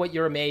show what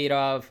you're made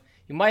of.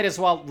 You might as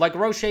well, like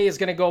Roche is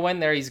going to go in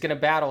there, he's going to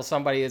battle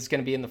somebody that's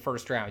going to be in the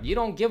first round. You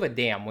don't give a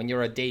damn when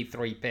you're a day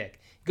 3 pick.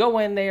 Go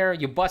in there,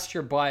 you bust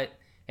your butt,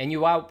 and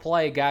you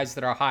outplay guys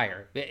that are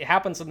higher. It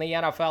happens in the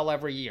NFL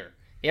every year,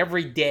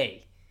 every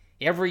day.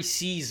 Every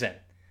season,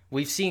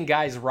 we've seen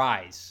guys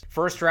rise.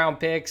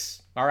 First-round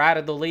picks are out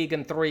of the league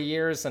in 3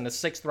 years, and a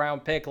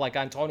sixth-round pick like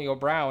Antonio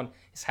Brown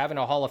is having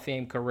a Hall of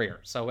Fame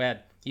career. So,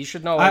 Ed, you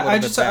should know. I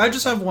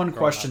just have one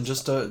question,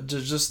 just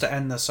to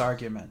end this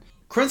argument.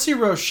 Quincy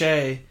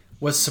Roche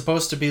was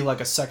supposed to be like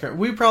a second.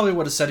 We probably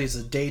would have said he's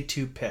a day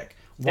 2 pick.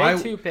 Why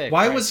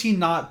right. was he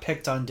not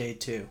picked on day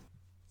 2?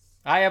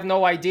 I have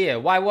no idea.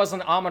 Why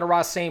wasn't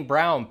Amon-Ra St.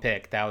 Brown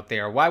picked out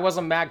there? Why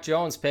wasn't Mac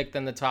Jones picked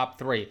in the top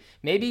 3?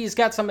 Maybe he's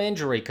got some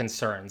injury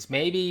concerns.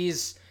 Maybe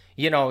he's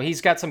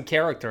got some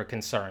character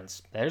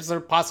concerns. There's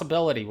a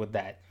possibility with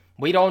that.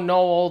 We don't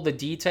know all the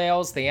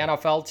details. The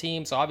NFL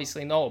teams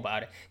obviously know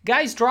about it.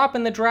 Guys drop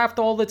in the draft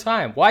all the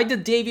time. Why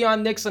did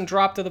Davion Nixon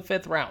drop to the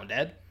 5th round,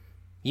 Ed?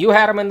 You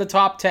had him in the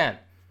top 10.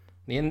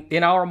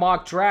 In our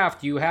mock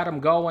draft, you had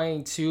him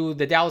going to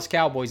the Dallas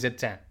Cowboys at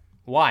 10.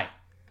 Why?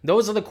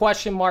 Those are the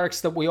question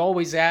marks that we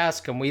always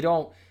ask, and we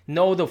don't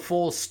know the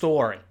full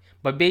story.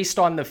 But based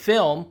on the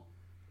film,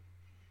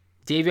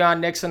 Davion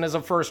Nixon is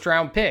a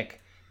first-round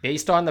pick.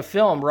 Based on the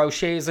film,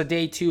 Roche is a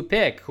day 2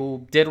 pick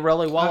who did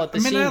really well at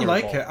the Senior Bowl.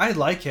 I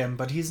like him,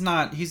 but he's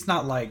not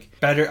like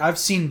better. I've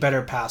seen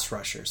better pass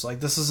rushers.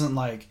 Like, this isn't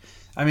like,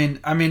 I mean,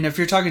 if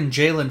you're talking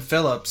Jalen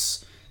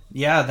Phillips,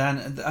 yeah,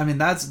 then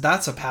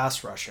that's a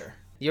pass rusher.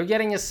 You're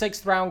getting a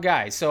 6th-round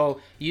guy. So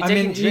you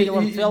taking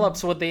Jalen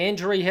Phillips with the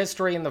injury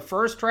history in the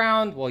first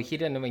round? Well, he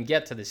didn't even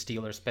get to the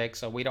Steelers pick,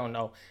 so we don't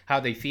know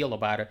how they feel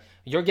about it.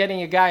 You're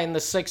getting a guy in the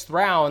 6th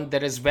round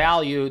that is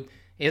valued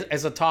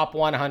as a top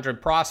 100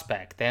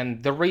 prospect.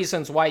 And the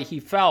reasons why he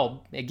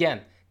fell,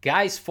 again,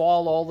 guys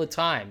fall all the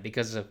time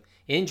because of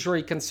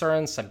injury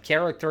concerns, some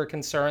character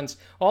concerns.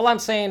 All I'm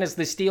saying is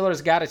the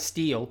Steelers got a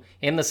steal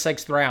in the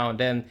 6th round.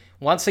 And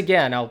once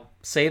again, I'll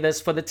say this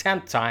for the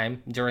 10th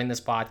time during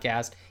this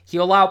podcast,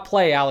 he'll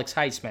outplay Alex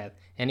Highsmith,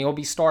 and he'll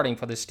be starting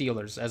for the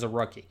Steelers as a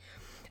rookie.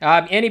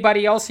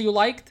 Anybody else you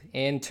liked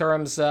in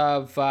terms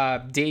of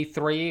day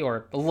 3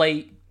 or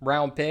late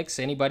round picks?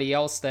 Anybody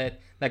else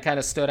that kind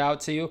of stood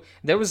out to you?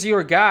 There was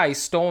your guy,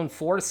 Stone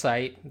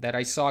Forsythe, that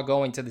I saw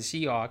going to the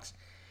Seahawks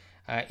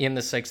in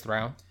the 6th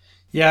round.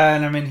 Yeah,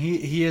 and I mean,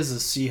 he is a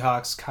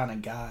Seahawks kind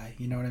of guy.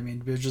 You know what I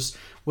mean? But just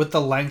with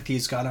the length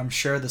he's got, I'm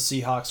sure the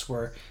Seahawks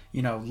were,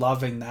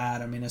 loving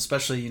that. I mean,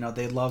 especially,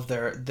 they love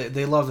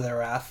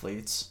their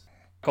athletes.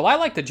 Well, I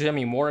like the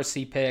Jimmy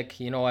Morrissey pick.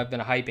 I've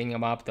been hyping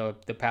him up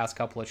the past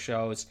couple of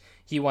shows.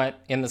 He went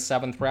in the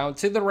 7th round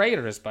to the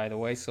Raiders, by the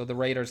way. So the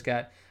Raiders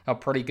got a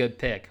pretty good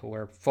pick.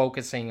 We're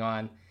focusing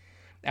on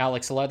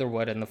Alex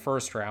Leatherwood in the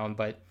 1st round,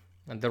 but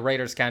the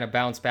Raiders kind of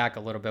bounced back a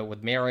little bit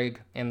with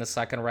Merrick in the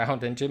 2nd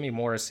round, and Jimmy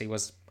Morrissey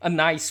was a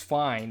nice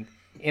find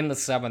in the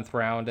 7th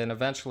round, and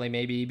eventually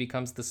maybe he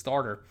becomes the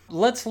starter.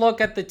 Let's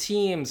look at the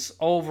teams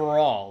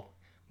overall.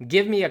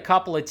 Give me a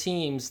couple of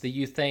teams that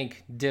you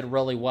think did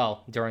really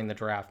well during the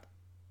draft.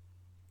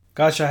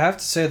 Gosh, I have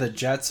to say the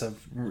Jets have,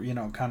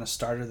 kind of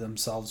started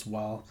themselves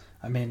well.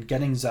 I mean,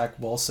 getting Zach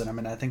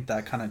Wilson, I think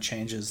that kind of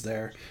changes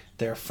their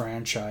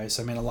franchise.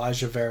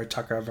 Elijah Vera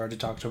Tucker, I've already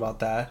talked about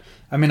that.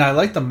 I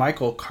like the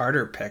Michael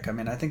Carter pick.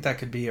 I think that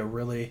could be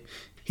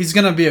he's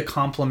going to be a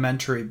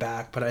complimentary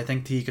back, but I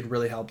think he could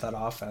really help that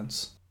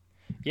offense.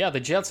 Yeah,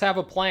 the Jets have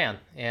a plan,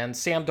 and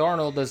Sam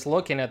Darnold is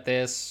looking at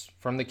this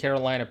from the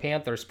Carolina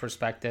Panthers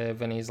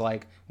perspective, and he's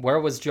like, where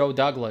was Joe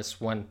Douglas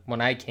when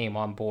I came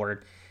on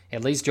board?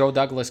 at least Joe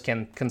Douglas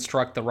can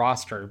construct the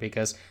roster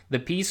because the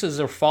pieces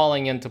are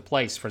falling into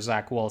place for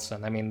Zach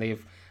Wilson. I mean,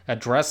 they've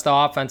addressed the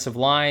offensive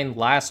line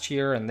last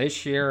year and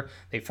this year.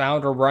 They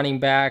found a running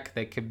back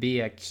that could be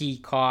a key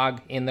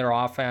cog in their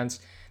offense.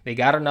 They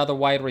got another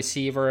wide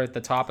receiver at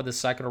the top of the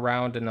second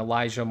round in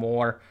Elijah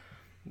Moore.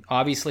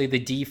 Obviously, the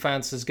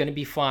defense is going to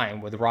be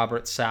fine with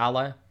Robert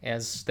Saleh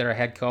as their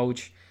head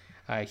coach.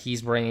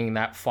 He's bringing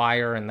that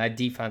fire, and that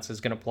defense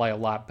is going to play a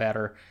lot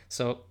better.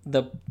 So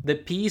the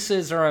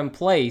pieces are in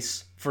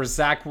place for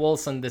Zach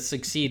Wilson to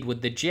succeed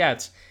with the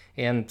Jets.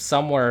 And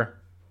somewhere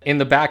in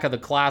the back of the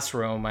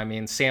classroom, I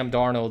mean, Sam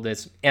Darnold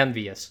is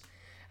envious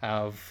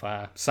of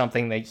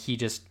something that he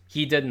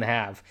didn't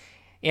have.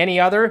 Any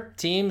other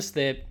teams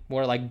that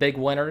were like big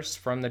winners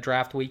from the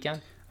draft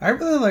weekend? I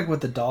really like what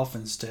the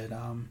Dolphins did.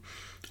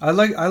 I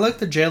like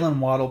the Jalen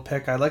Waddle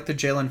pick. I like the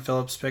Jalen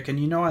Phillips pick.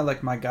 And I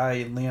like my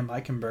guy, Liam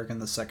Eichenberg, in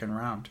the second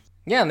round.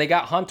 Yeah, and they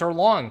got Hunter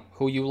Long,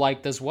 who you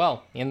liked as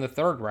well, in the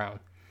third round.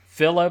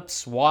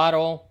 Phillips,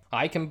 Waddle,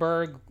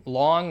 Eichenberg,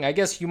 Long. I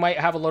guess you might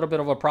have a little bit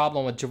of a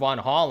problem with Javon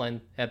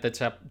Holland at the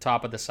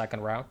top of the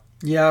second round.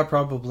 Yeah,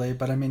 probably.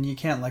 But, I mean, you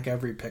can't like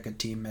every pick a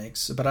team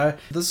makes. But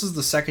this is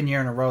the second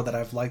year in a row that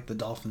I've liked the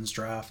Dolphins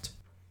draft.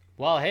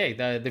 Well, hey,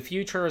 the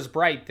future is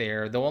bright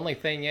there. The only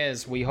thing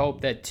is we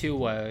hope that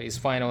Tua is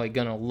finally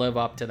going to live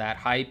up to that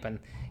hype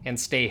and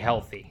stay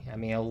healthy. I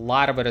mean, a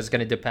lot of it is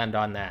going to depend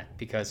on that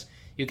because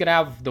you could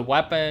have the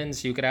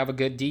weapons, you could have a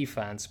good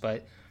defense,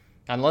 but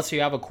unless you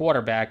have a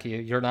quarterback,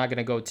 you're not going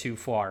to go too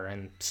far.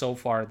 And so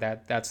far,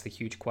 that's the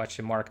huge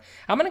question mark.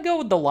 I'm going to go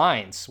with the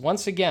Lions.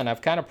 Once again,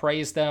 I've kind of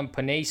praised them.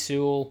 Penei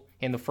Sewell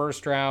in the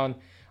first round.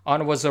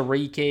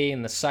 Onwuzurike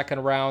in the second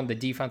round, the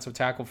defensive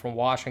tackle from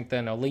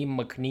Washington, Aleem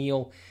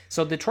McNeil.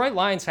 So Detroit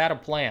Lions had a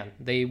plan.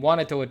 They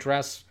wanted to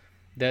address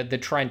the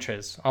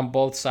trenches on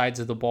both sides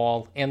of the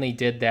ball, and they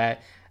did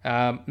that.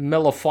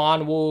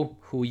 Melifonwu,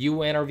 who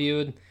you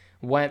interviewed,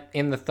 went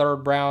in the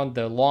third round,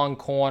 the long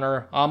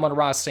corner.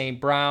 Amon-Ra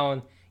St.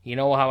 Brown, you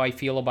know how I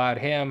feel about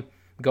him.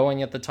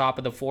 Going at the top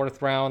of the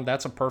fourth round,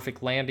 that's a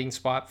perfect landing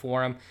spot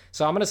for him.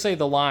 So I'm going to say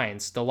the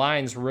Lions. The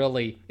Lions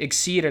really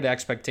exceeded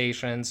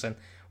expectations, and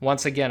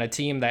once again, a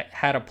team that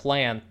had a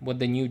plan with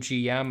the new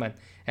GM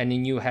and the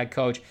new head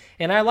coach.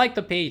 And I like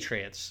the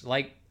Patriots.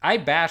 Like, I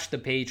bashed the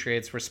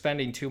Patriots for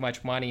spending too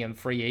much money on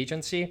free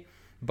agency.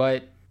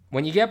 But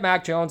when you get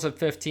Mac Jones at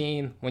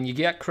 15, when you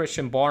get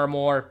Christian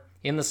Barmore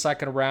in the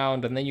second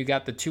round, and then you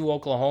got the two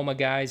Oklahoma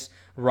guys,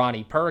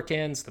 Ronnie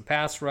Perkins, the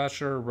pass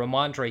rusher,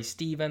 Ramondre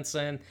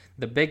Stevenson,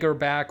 the bigger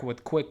back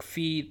with quick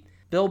feet.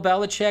 Bill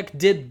Belichick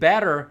did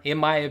better, in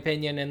my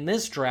opinion, in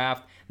this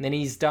draft than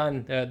he's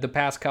done the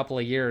past couple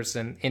of years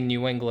in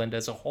New England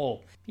as a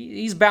whole.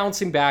 He's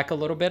bouncing back a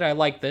little bit. I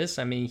like this.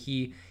 I mean,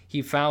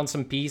 he found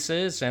some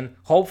pieces, and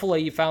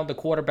hopefully he found the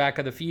quarterback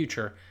of the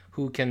future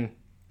who can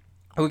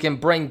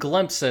bring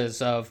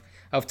glimpses of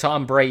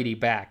Tom Brady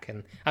back.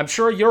 And I'm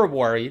sure you're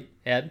worried,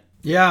 Ed.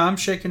 Yeah, I'm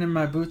shaking in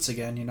my boots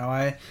again.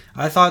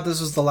 I thought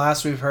this was the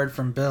last we've heard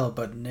from Bill,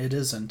 but it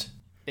isn't.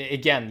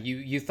 Again,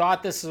 you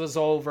thought this was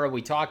over.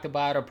 We talked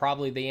about it,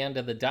 probably the end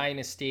of the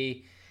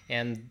dynasty,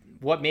 and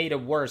what made it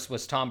worse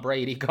was Tom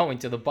Brady going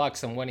to the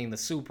Bucs and winning the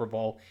Super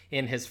Bowl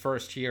in his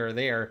first year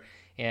there.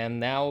 And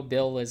now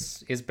Bill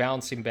is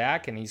bouncing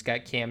back, and he's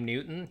got Cam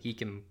Newton. He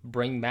can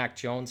bring Mac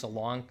Jones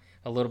along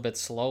a little bit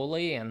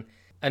slowly, and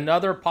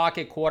another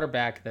pocket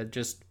quarterback that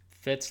just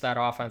fits that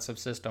offensive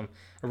system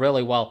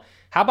really well.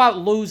 How about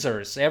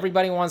losers?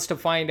 Everybody wants to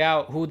find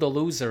out who the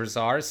losers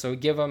are, so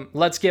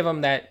let's give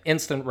them that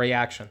instant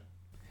reaction.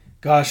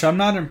 Gosh, I'm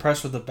not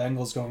impressed with the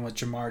Bengals going with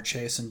Jamar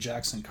Chase and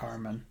Jackson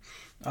Carman.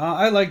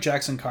 I like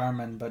Jackson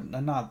Carman, but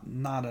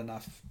not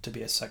enough to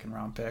be a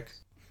second-round pick.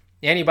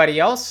 Anybody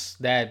else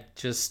that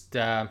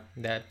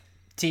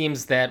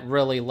teams that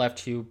really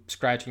left you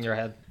scratching your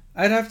head?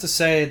 I'd have to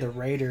say the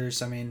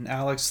Raiders. I mean,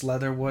 Alex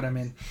Leatherwood. I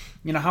mean,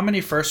 how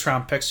many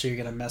first-round picks are you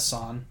going to miss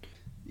on?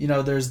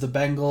 There's the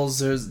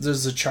Bengals.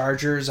 There's the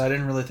Chargers. I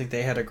didn't really think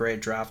they had a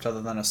great draft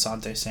other than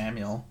Asante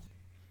Samuel.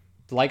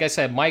 Like I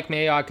said, Mike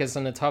Mayock is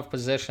in a tough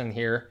position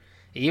here.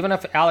 Even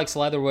if Alex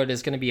Leatherwood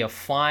is going to be a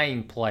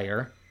fine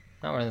player,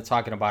 not really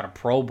talking about a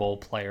Pro Bowl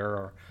player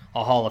or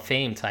a Hall of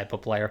Fame type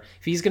of player.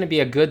 If he's going to be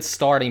a good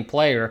starting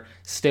player,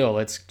 still,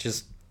 it's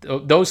just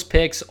those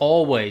picks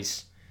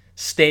always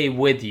stay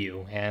with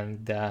you.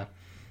 And it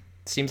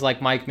seems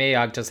like Mike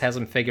Mayock just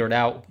hasn't figured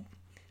out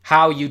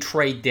how you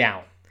trade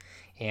down.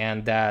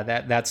 And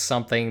that's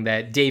something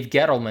that Dave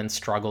Gettleman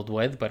struggled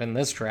with. But in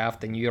this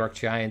draft, the New York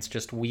Giants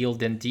just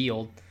wheeled and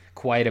dealed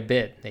quite a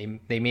bit.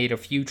 They made a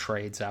few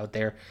trades out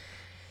there.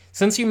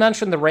 Since you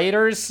mentioned the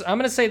Raiders, I'm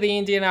going to say the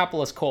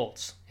Indianapolis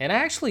Colts. And I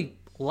actually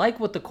like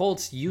what the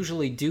Colts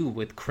usually do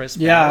with Chris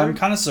Ballard. Yeah, I'm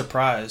kind of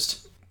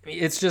surprised.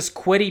 It's just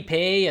Kwity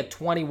Paye at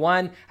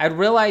 21. I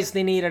realized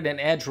they needed an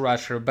edge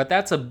rusher, but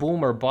that's a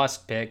boomer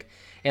bust pick.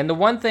 And the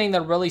one thing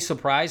that really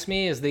surprised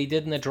me is they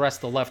didn't address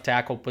the left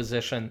tackle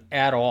position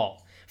at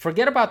all.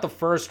 Forget about the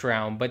first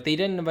round, but they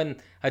didn't even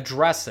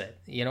address it.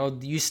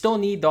 You still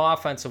need the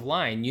offensive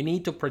line. You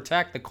need to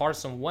protect the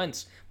Carson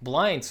Wentz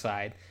blind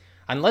side.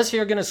 unless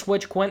you're going to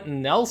switch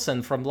Quentin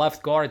Nelson from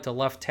left guard to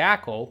left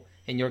tackle,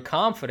 and you're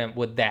confident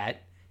with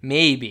that,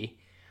 maybe.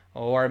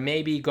 Or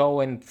maybe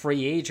go in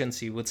free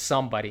agency with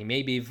somebody,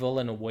 maybe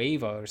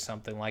Villanueva or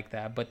something like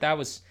that. But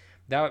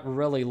that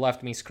really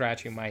left me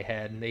scratching my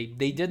head. They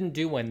didn't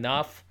do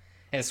enough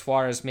as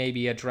far as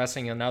maybe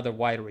addressing another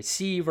wide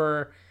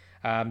receiver.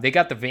 They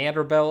got the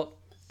Vanderbilt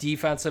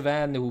defensive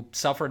end who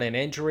suffered an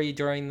injury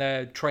during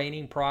the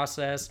training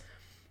process.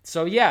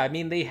 So, yeah, I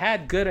mean, they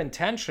had good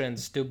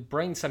intentions to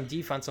bring some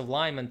defensive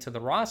linemen to the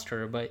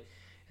roster, but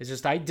it's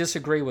just I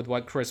disagree with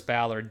what Chris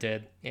Ballard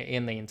did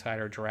in the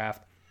entire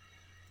draft.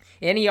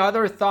 Any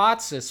other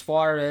thoughts as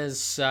far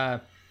as,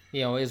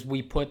 as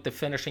we put the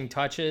finishing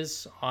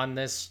touches on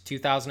this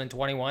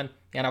 2021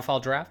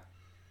 NFL draft?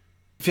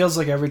 It feels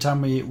like every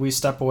time we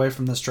step away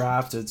from this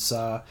draft, it's,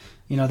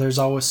 there's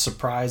always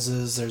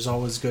surprises. There's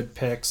always good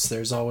picks.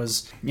 There's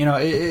always,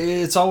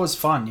 it's always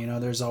fun.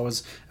 There's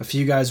always a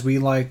few guys we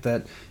like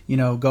that,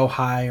 go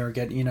high or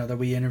get, that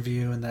we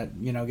interview and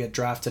that, get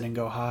drafted and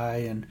go high.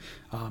 And,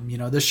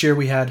 this year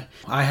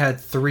I had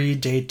 3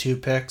 day 2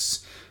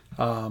 picks.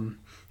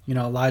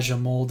 Elijah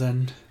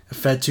Molden,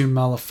 Fetu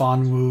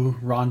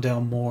Melifonwu,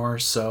 Rondale Moore.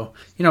 So,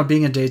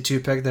 being a day 2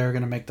 pick, they're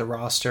going to make the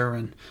roster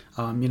and,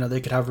 they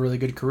could have really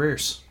good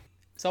careers.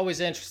 It's always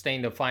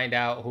interesting to find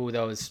out who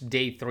those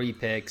day 3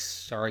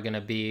 picks are going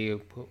to be,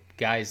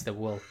 guys that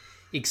will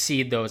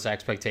exceed those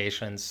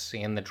expectations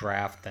in the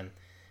draft. And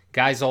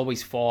guys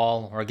always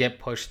fall or get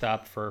pushed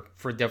up for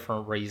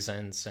different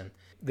reasons. And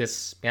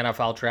this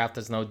NFL draft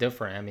is no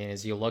different. I mean,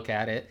 as you look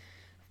at it,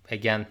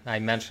 again, I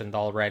mentioned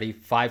already,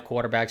 5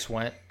 quarterbacks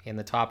went in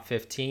the top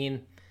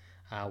 15.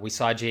 We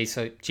saw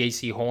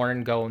J.C.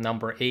 Horn go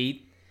number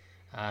 8,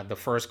 the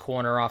first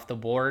corner off the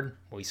board.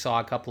 We saw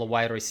a couple of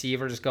wide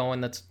receivers go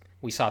in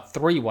we saw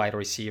 3 wide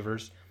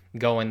receivers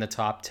go in the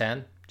top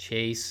 10,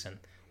 Chase and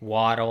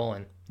Waddle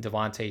and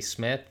Devontae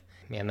Smith.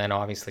 And then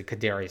obviously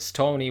Kadarius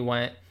Toney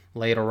went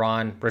later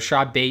on.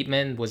 Rashad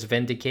Bateman was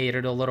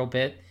vindicated a little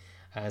bit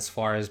as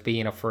far as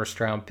being a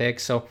first-round pick.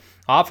 So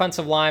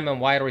offensive linemen,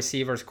 wide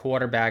receivers,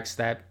 quarterbacks,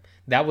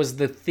 that was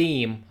the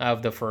theme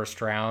of the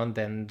first round.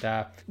 And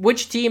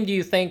which team do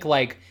you think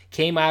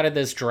came out of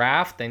this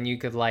draft and you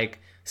could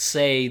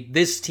say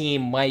this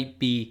team might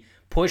be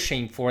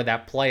pushing for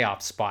that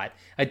playoff spot?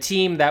 A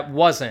team that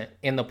wasn't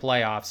in the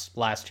playoffs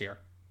last year.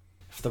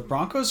 If the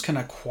Broncos can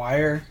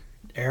acquire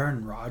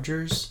Aaron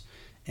Rodgers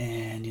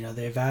and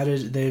they've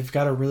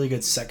got a really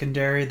good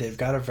secondary, they've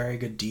got a very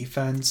good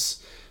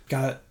defense,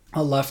 got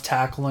a left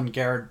tackle in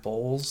Garrett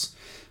Bowles.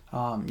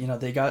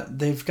 They've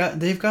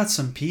got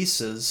some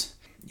pieces.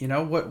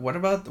 What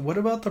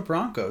about the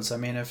Broncos? I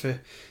mean,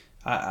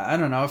 I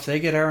don't know, if they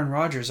get Aaron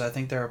Rodgers, I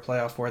think they're a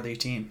playoff worthy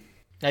team.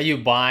 Are you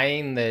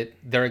buying that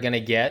they're going to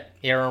get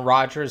Aaron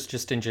Rodgers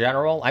just in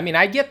general? I mean,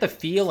 I get the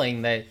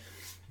feeling that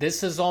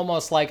this is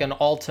almost like an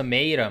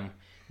ultimatum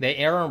that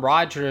Aaron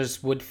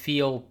Rodgers would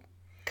feel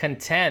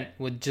content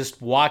with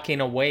just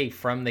walking away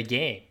from the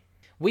game.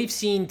 We've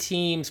seen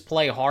teams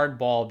play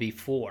hardball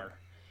before.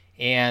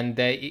 And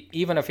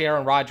even if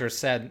Aaron Rodgers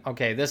said,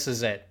 okay, this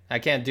is it, I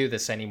can't do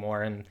this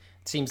anymore. And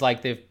it seems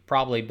like they've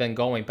probably been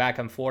going back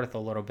and forth a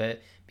little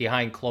bit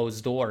behind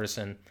closed doors.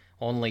 And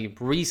only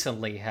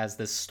recently has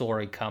this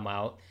story come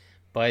out.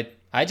 But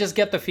I just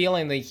get the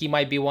feeling that he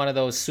might be one of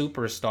those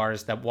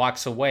superstars that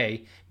walks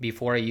away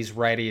before he's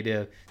ready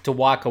to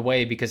walk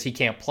away because he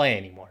can't play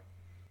anymore.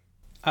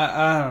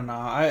 I don't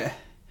know.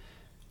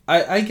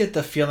 I get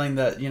the feeling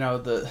that,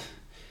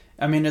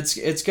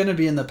 it's going to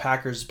be in the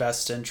Packers'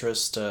 best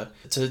interest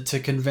to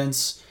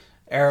convince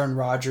Aaron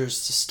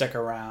Rodgers to stick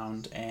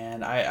around,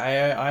 and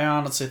I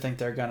honestly think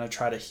they're going to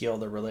try to heal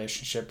the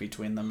relationship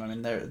between them. I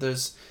mean,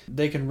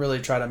 they can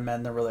really try to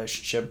mend the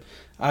relationship.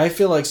 I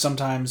feel like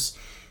sometimes,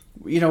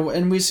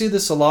 and we see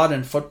this a lot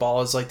in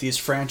football, is like these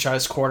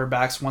franchise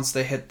quarterbacks, once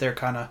they hit their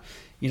kind of,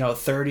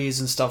 30s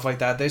and stuff like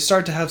that, they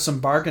start to have some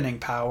bargaining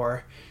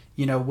power,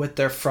 with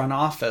their front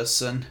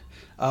office, and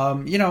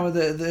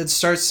it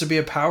starts to be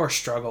a power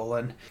struggle.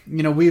 And,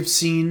 we've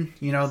seen,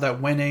 that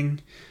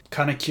winning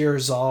kind of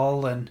cures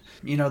all, and,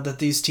 that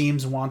these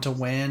teams want to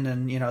win,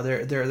 and,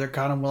 they're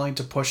kind of willing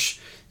to push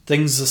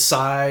things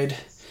aside,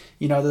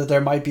 that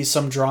there might be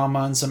some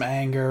drama and some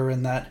anger,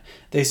 and that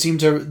they seem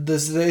to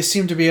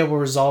be able to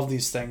resolve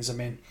these things. I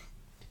mean,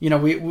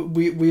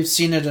 we've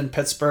seen it in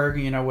Pittsburgh,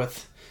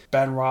 with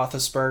Ben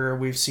Roethlisberger.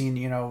 We've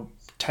seen,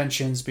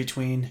 tensions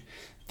between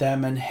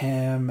them and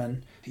him,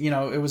 and,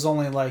 it was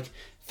only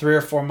 3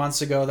 or 4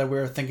 months ago that we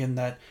were thinking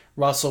that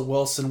Russell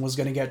Wilson was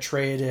going to get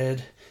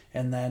traded,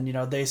 and then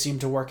they seem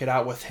to work it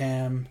out with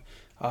him.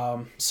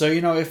 So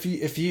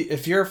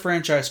if you're a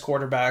franchise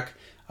quarterback,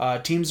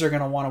 teams are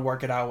going to want to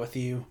work it out with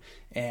you,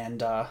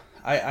 and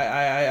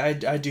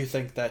I do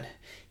think that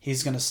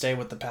he's going to stay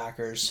with the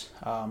Packers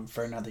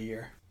for another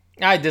year.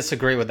 I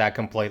disagree with that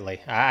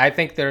completely. I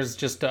think there's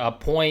just a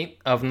point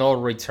of no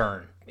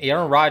return.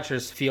 Aaron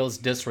Rodgers feels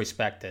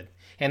disrespected.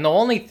 And the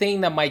only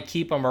thing that might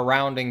keep him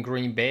around in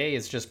Green Bay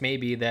is just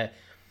maybe the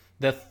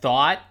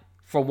thought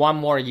for one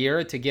more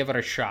year to give it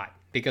a shot.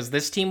 Because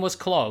this team was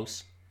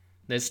close.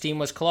 This team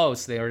was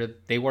close. They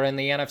were in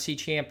the NFC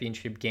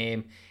Championship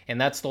game, and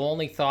that's the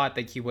only thought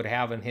that he would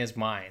have in his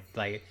mind.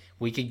 Like,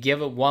 we could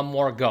give it one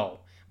more go.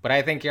 But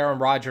I think Aaron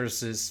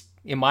Rodgers is,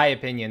 in my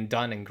opinion,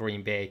 done in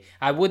Green Bay.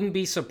 I wouldn't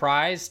be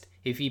surprised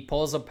if he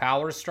pulls a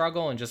power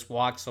struggle and just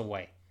walks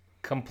away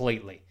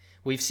completely.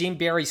 We've seen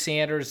Barry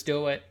Sanders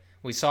do it.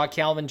 We saw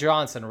Calvin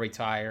Johnson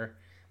retire.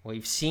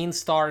 We've seen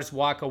stars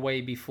walk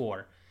away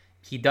before.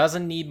 He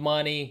doesn't need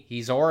money.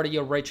 He's already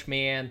a rich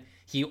man.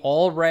 He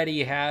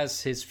already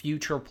has his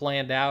future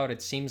planned out.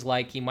 It seems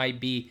like he might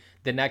be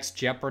the next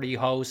Jeopardy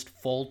host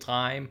full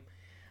time.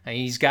 And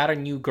he's got a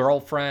new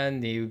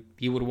girlfriend.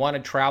 He would want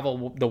to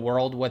travel the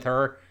world with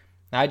her.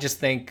 I just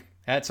think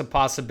that's a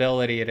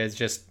possibility. It is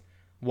just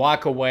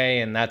walk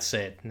away and that's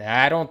it.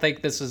 I don't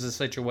think this is a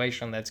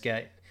situation that's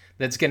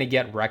going to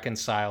get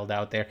reconciled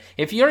out there.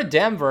 If you're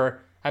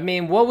Denver, I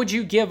mean, what would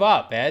you give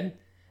up, Ed?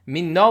 I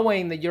mean,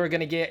 knowing that you're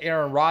going to get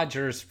Aaron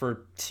Rodgers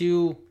for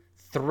 2-3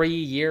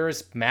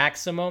 years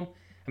maximum.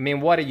 I mean,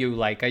 what are you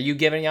like? Are you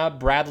giving up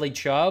Bradley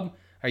Chubb?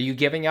 Are you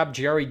giving up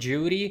Jerry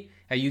Jeudy?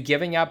 Are you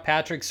giving up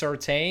Patrick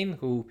Surtain,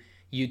 who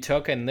you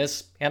took in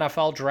this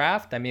NFL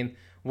draft? I mean,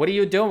 what are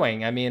you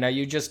doing? I mean, are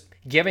you just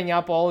giving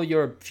up all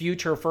your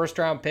future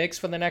first-round picks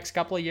for the next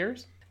couple of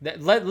years?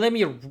 Let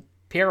me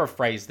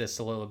paraphrase this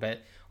a little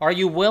bit. Are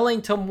you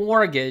willing to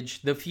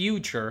mortgage the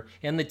future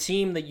and the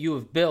team that you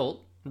have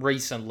built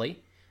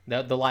recently,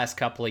 the last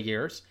couple of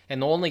years,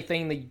 and the only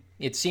thing that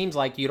it seems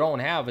like you don't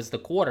have is the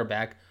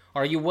quarterback?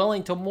 Are you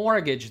willing to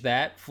mortgage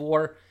that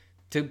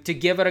to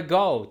give it a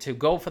go, to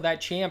go for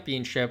that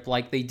championship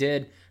like they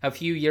did a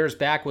few years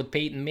back with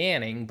Peyton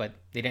Manning, but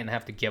they didn't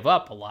have to give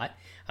up a lot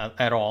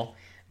at all.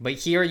 But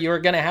here you're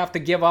going to have to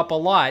give up a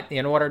lot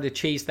in order to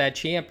chase that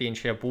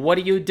championship. What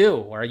do you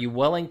do? Are you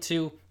willing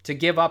to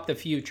give up the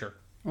future?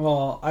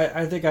 Well,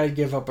 I think I'd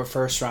give up a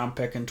first-round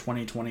pick in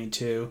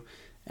 2022,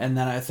 and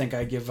then I think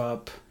I give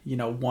up,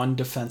 one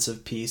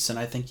defensive piece. And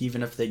I think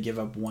even if they give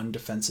up one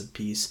defensive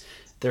piece,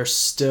 they're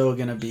still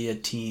going to be a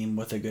team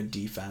with a good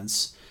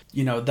defense.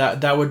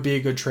 That would be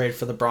a good trade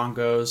for the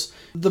Broncos.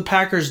 The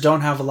Packers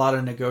don't have a lot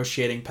of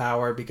negotiating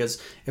power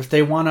because if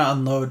they want to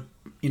unload,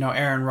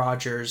 Aaron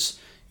Rodgers,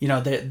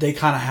 they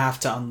kind of have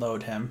to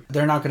unload him.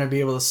 They're not going to be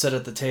able to sit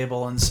at the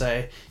table and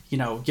say,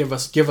 give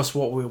us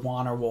what we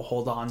want or we'll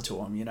hold on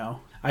to him,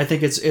 I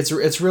think it's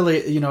really,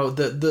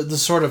 the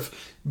sort of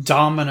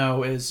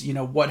domino is,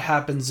 what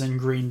happens in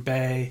Green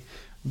Bay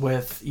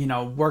with,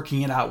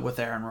 working it out with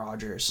Aaron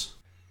Rodgers.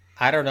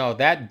 I don't know.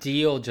 That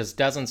deal just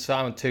doesn't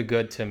sound too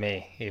good to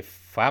me.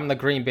 If I'm the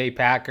Green Bay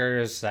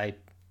Packers, I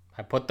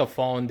put the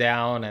phone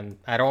down and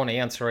I don't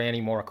answer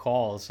any more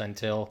calls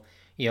until,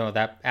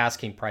 that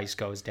asking price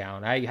goes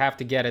down. I have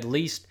to get at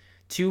least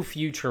 2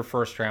 future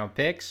first-round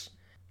picks.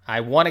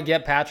 I want to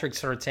get Patrick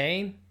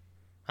Surtain.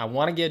 I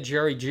want to get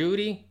Jerry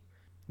Jeudy.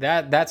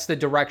 That's the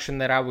direction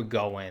that I would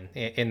go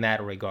in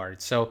that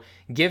regard. So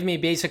give me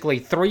basically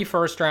 3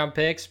 first-round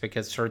picks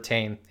because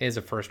Surtain is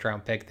a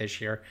first-round pick this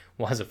year,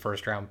 was a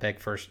first-round pick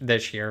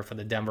this year for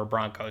the Denver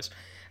Broncos.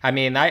 I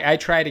mean, I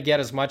try to get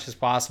as much as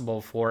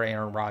possible for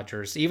Aaron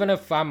Rodgers, even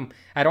if I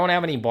don't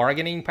have any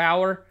bargaining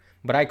power,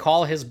 but I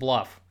call his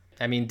bluff.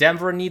 I mean,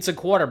 Denver needs a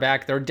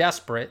quarterback. They're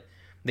desperate.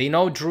 They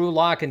know Drew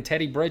Lock and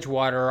Teddy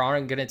Bridgewater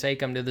aren't going to take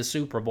them to the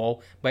Super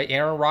Bowl, but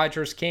Aaron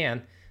Rodgers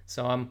can.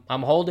 So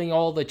I'm holding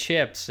all the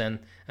chips and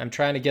I'm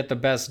trying to get the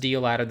best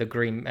deal out of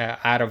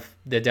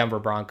the Denver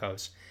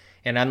Broncos.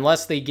 And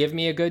unless they give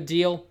me a good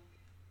deal,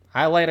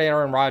 I let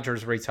Aaron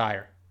Rodgers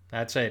retire.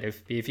 That's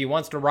it. If he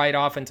wants to ride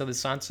off into the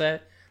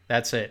sunset,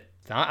 that's it.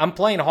 I'm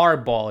playing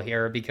hardball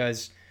here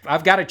because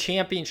I've got a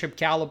championship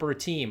caliber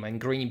team in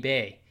Green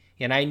Bay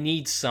and I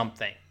need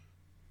something.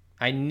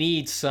 I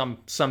need some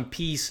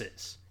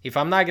pieces. If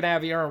I'm not going to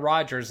have Aaron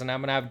Rodgers and I'm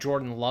going to have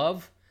Jordan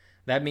Love,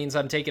 that means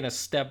I'm taking a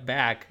step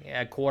back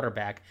at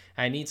quarterback.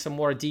 I need some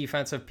more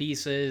defensive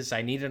pieces.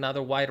 I need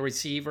another wide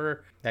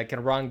receiver that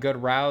can run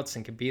good routes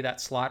and can be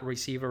that slot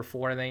receiver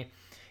for me.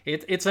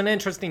 It's an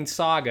interesting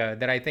saga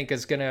that I think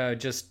is going to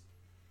just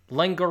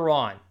linger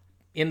on.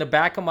 In the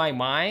back of my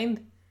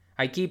mind,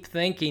 I keep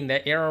thinking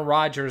that Aaron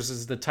Rodgers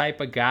is the type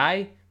of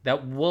guy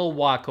that will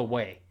walk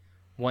away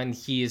when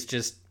he's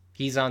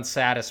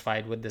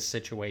unsatisfied with this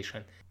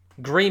situation.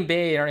 Green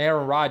Bay or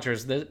Aaron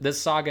Rodgers,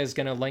 this saga is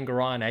going to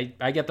linger on.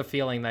 I get the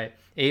feeling that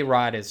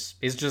A-Rod is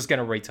just going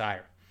to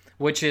retire,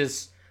 which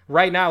is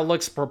right now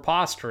looks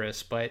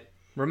preposterous, but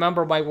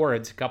remember my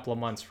words a couple of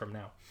months from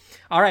now.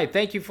 All right,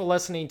 thank you for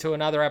listening to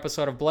another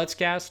episode of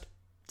BlitzCast.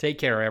 Take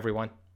care, everyone.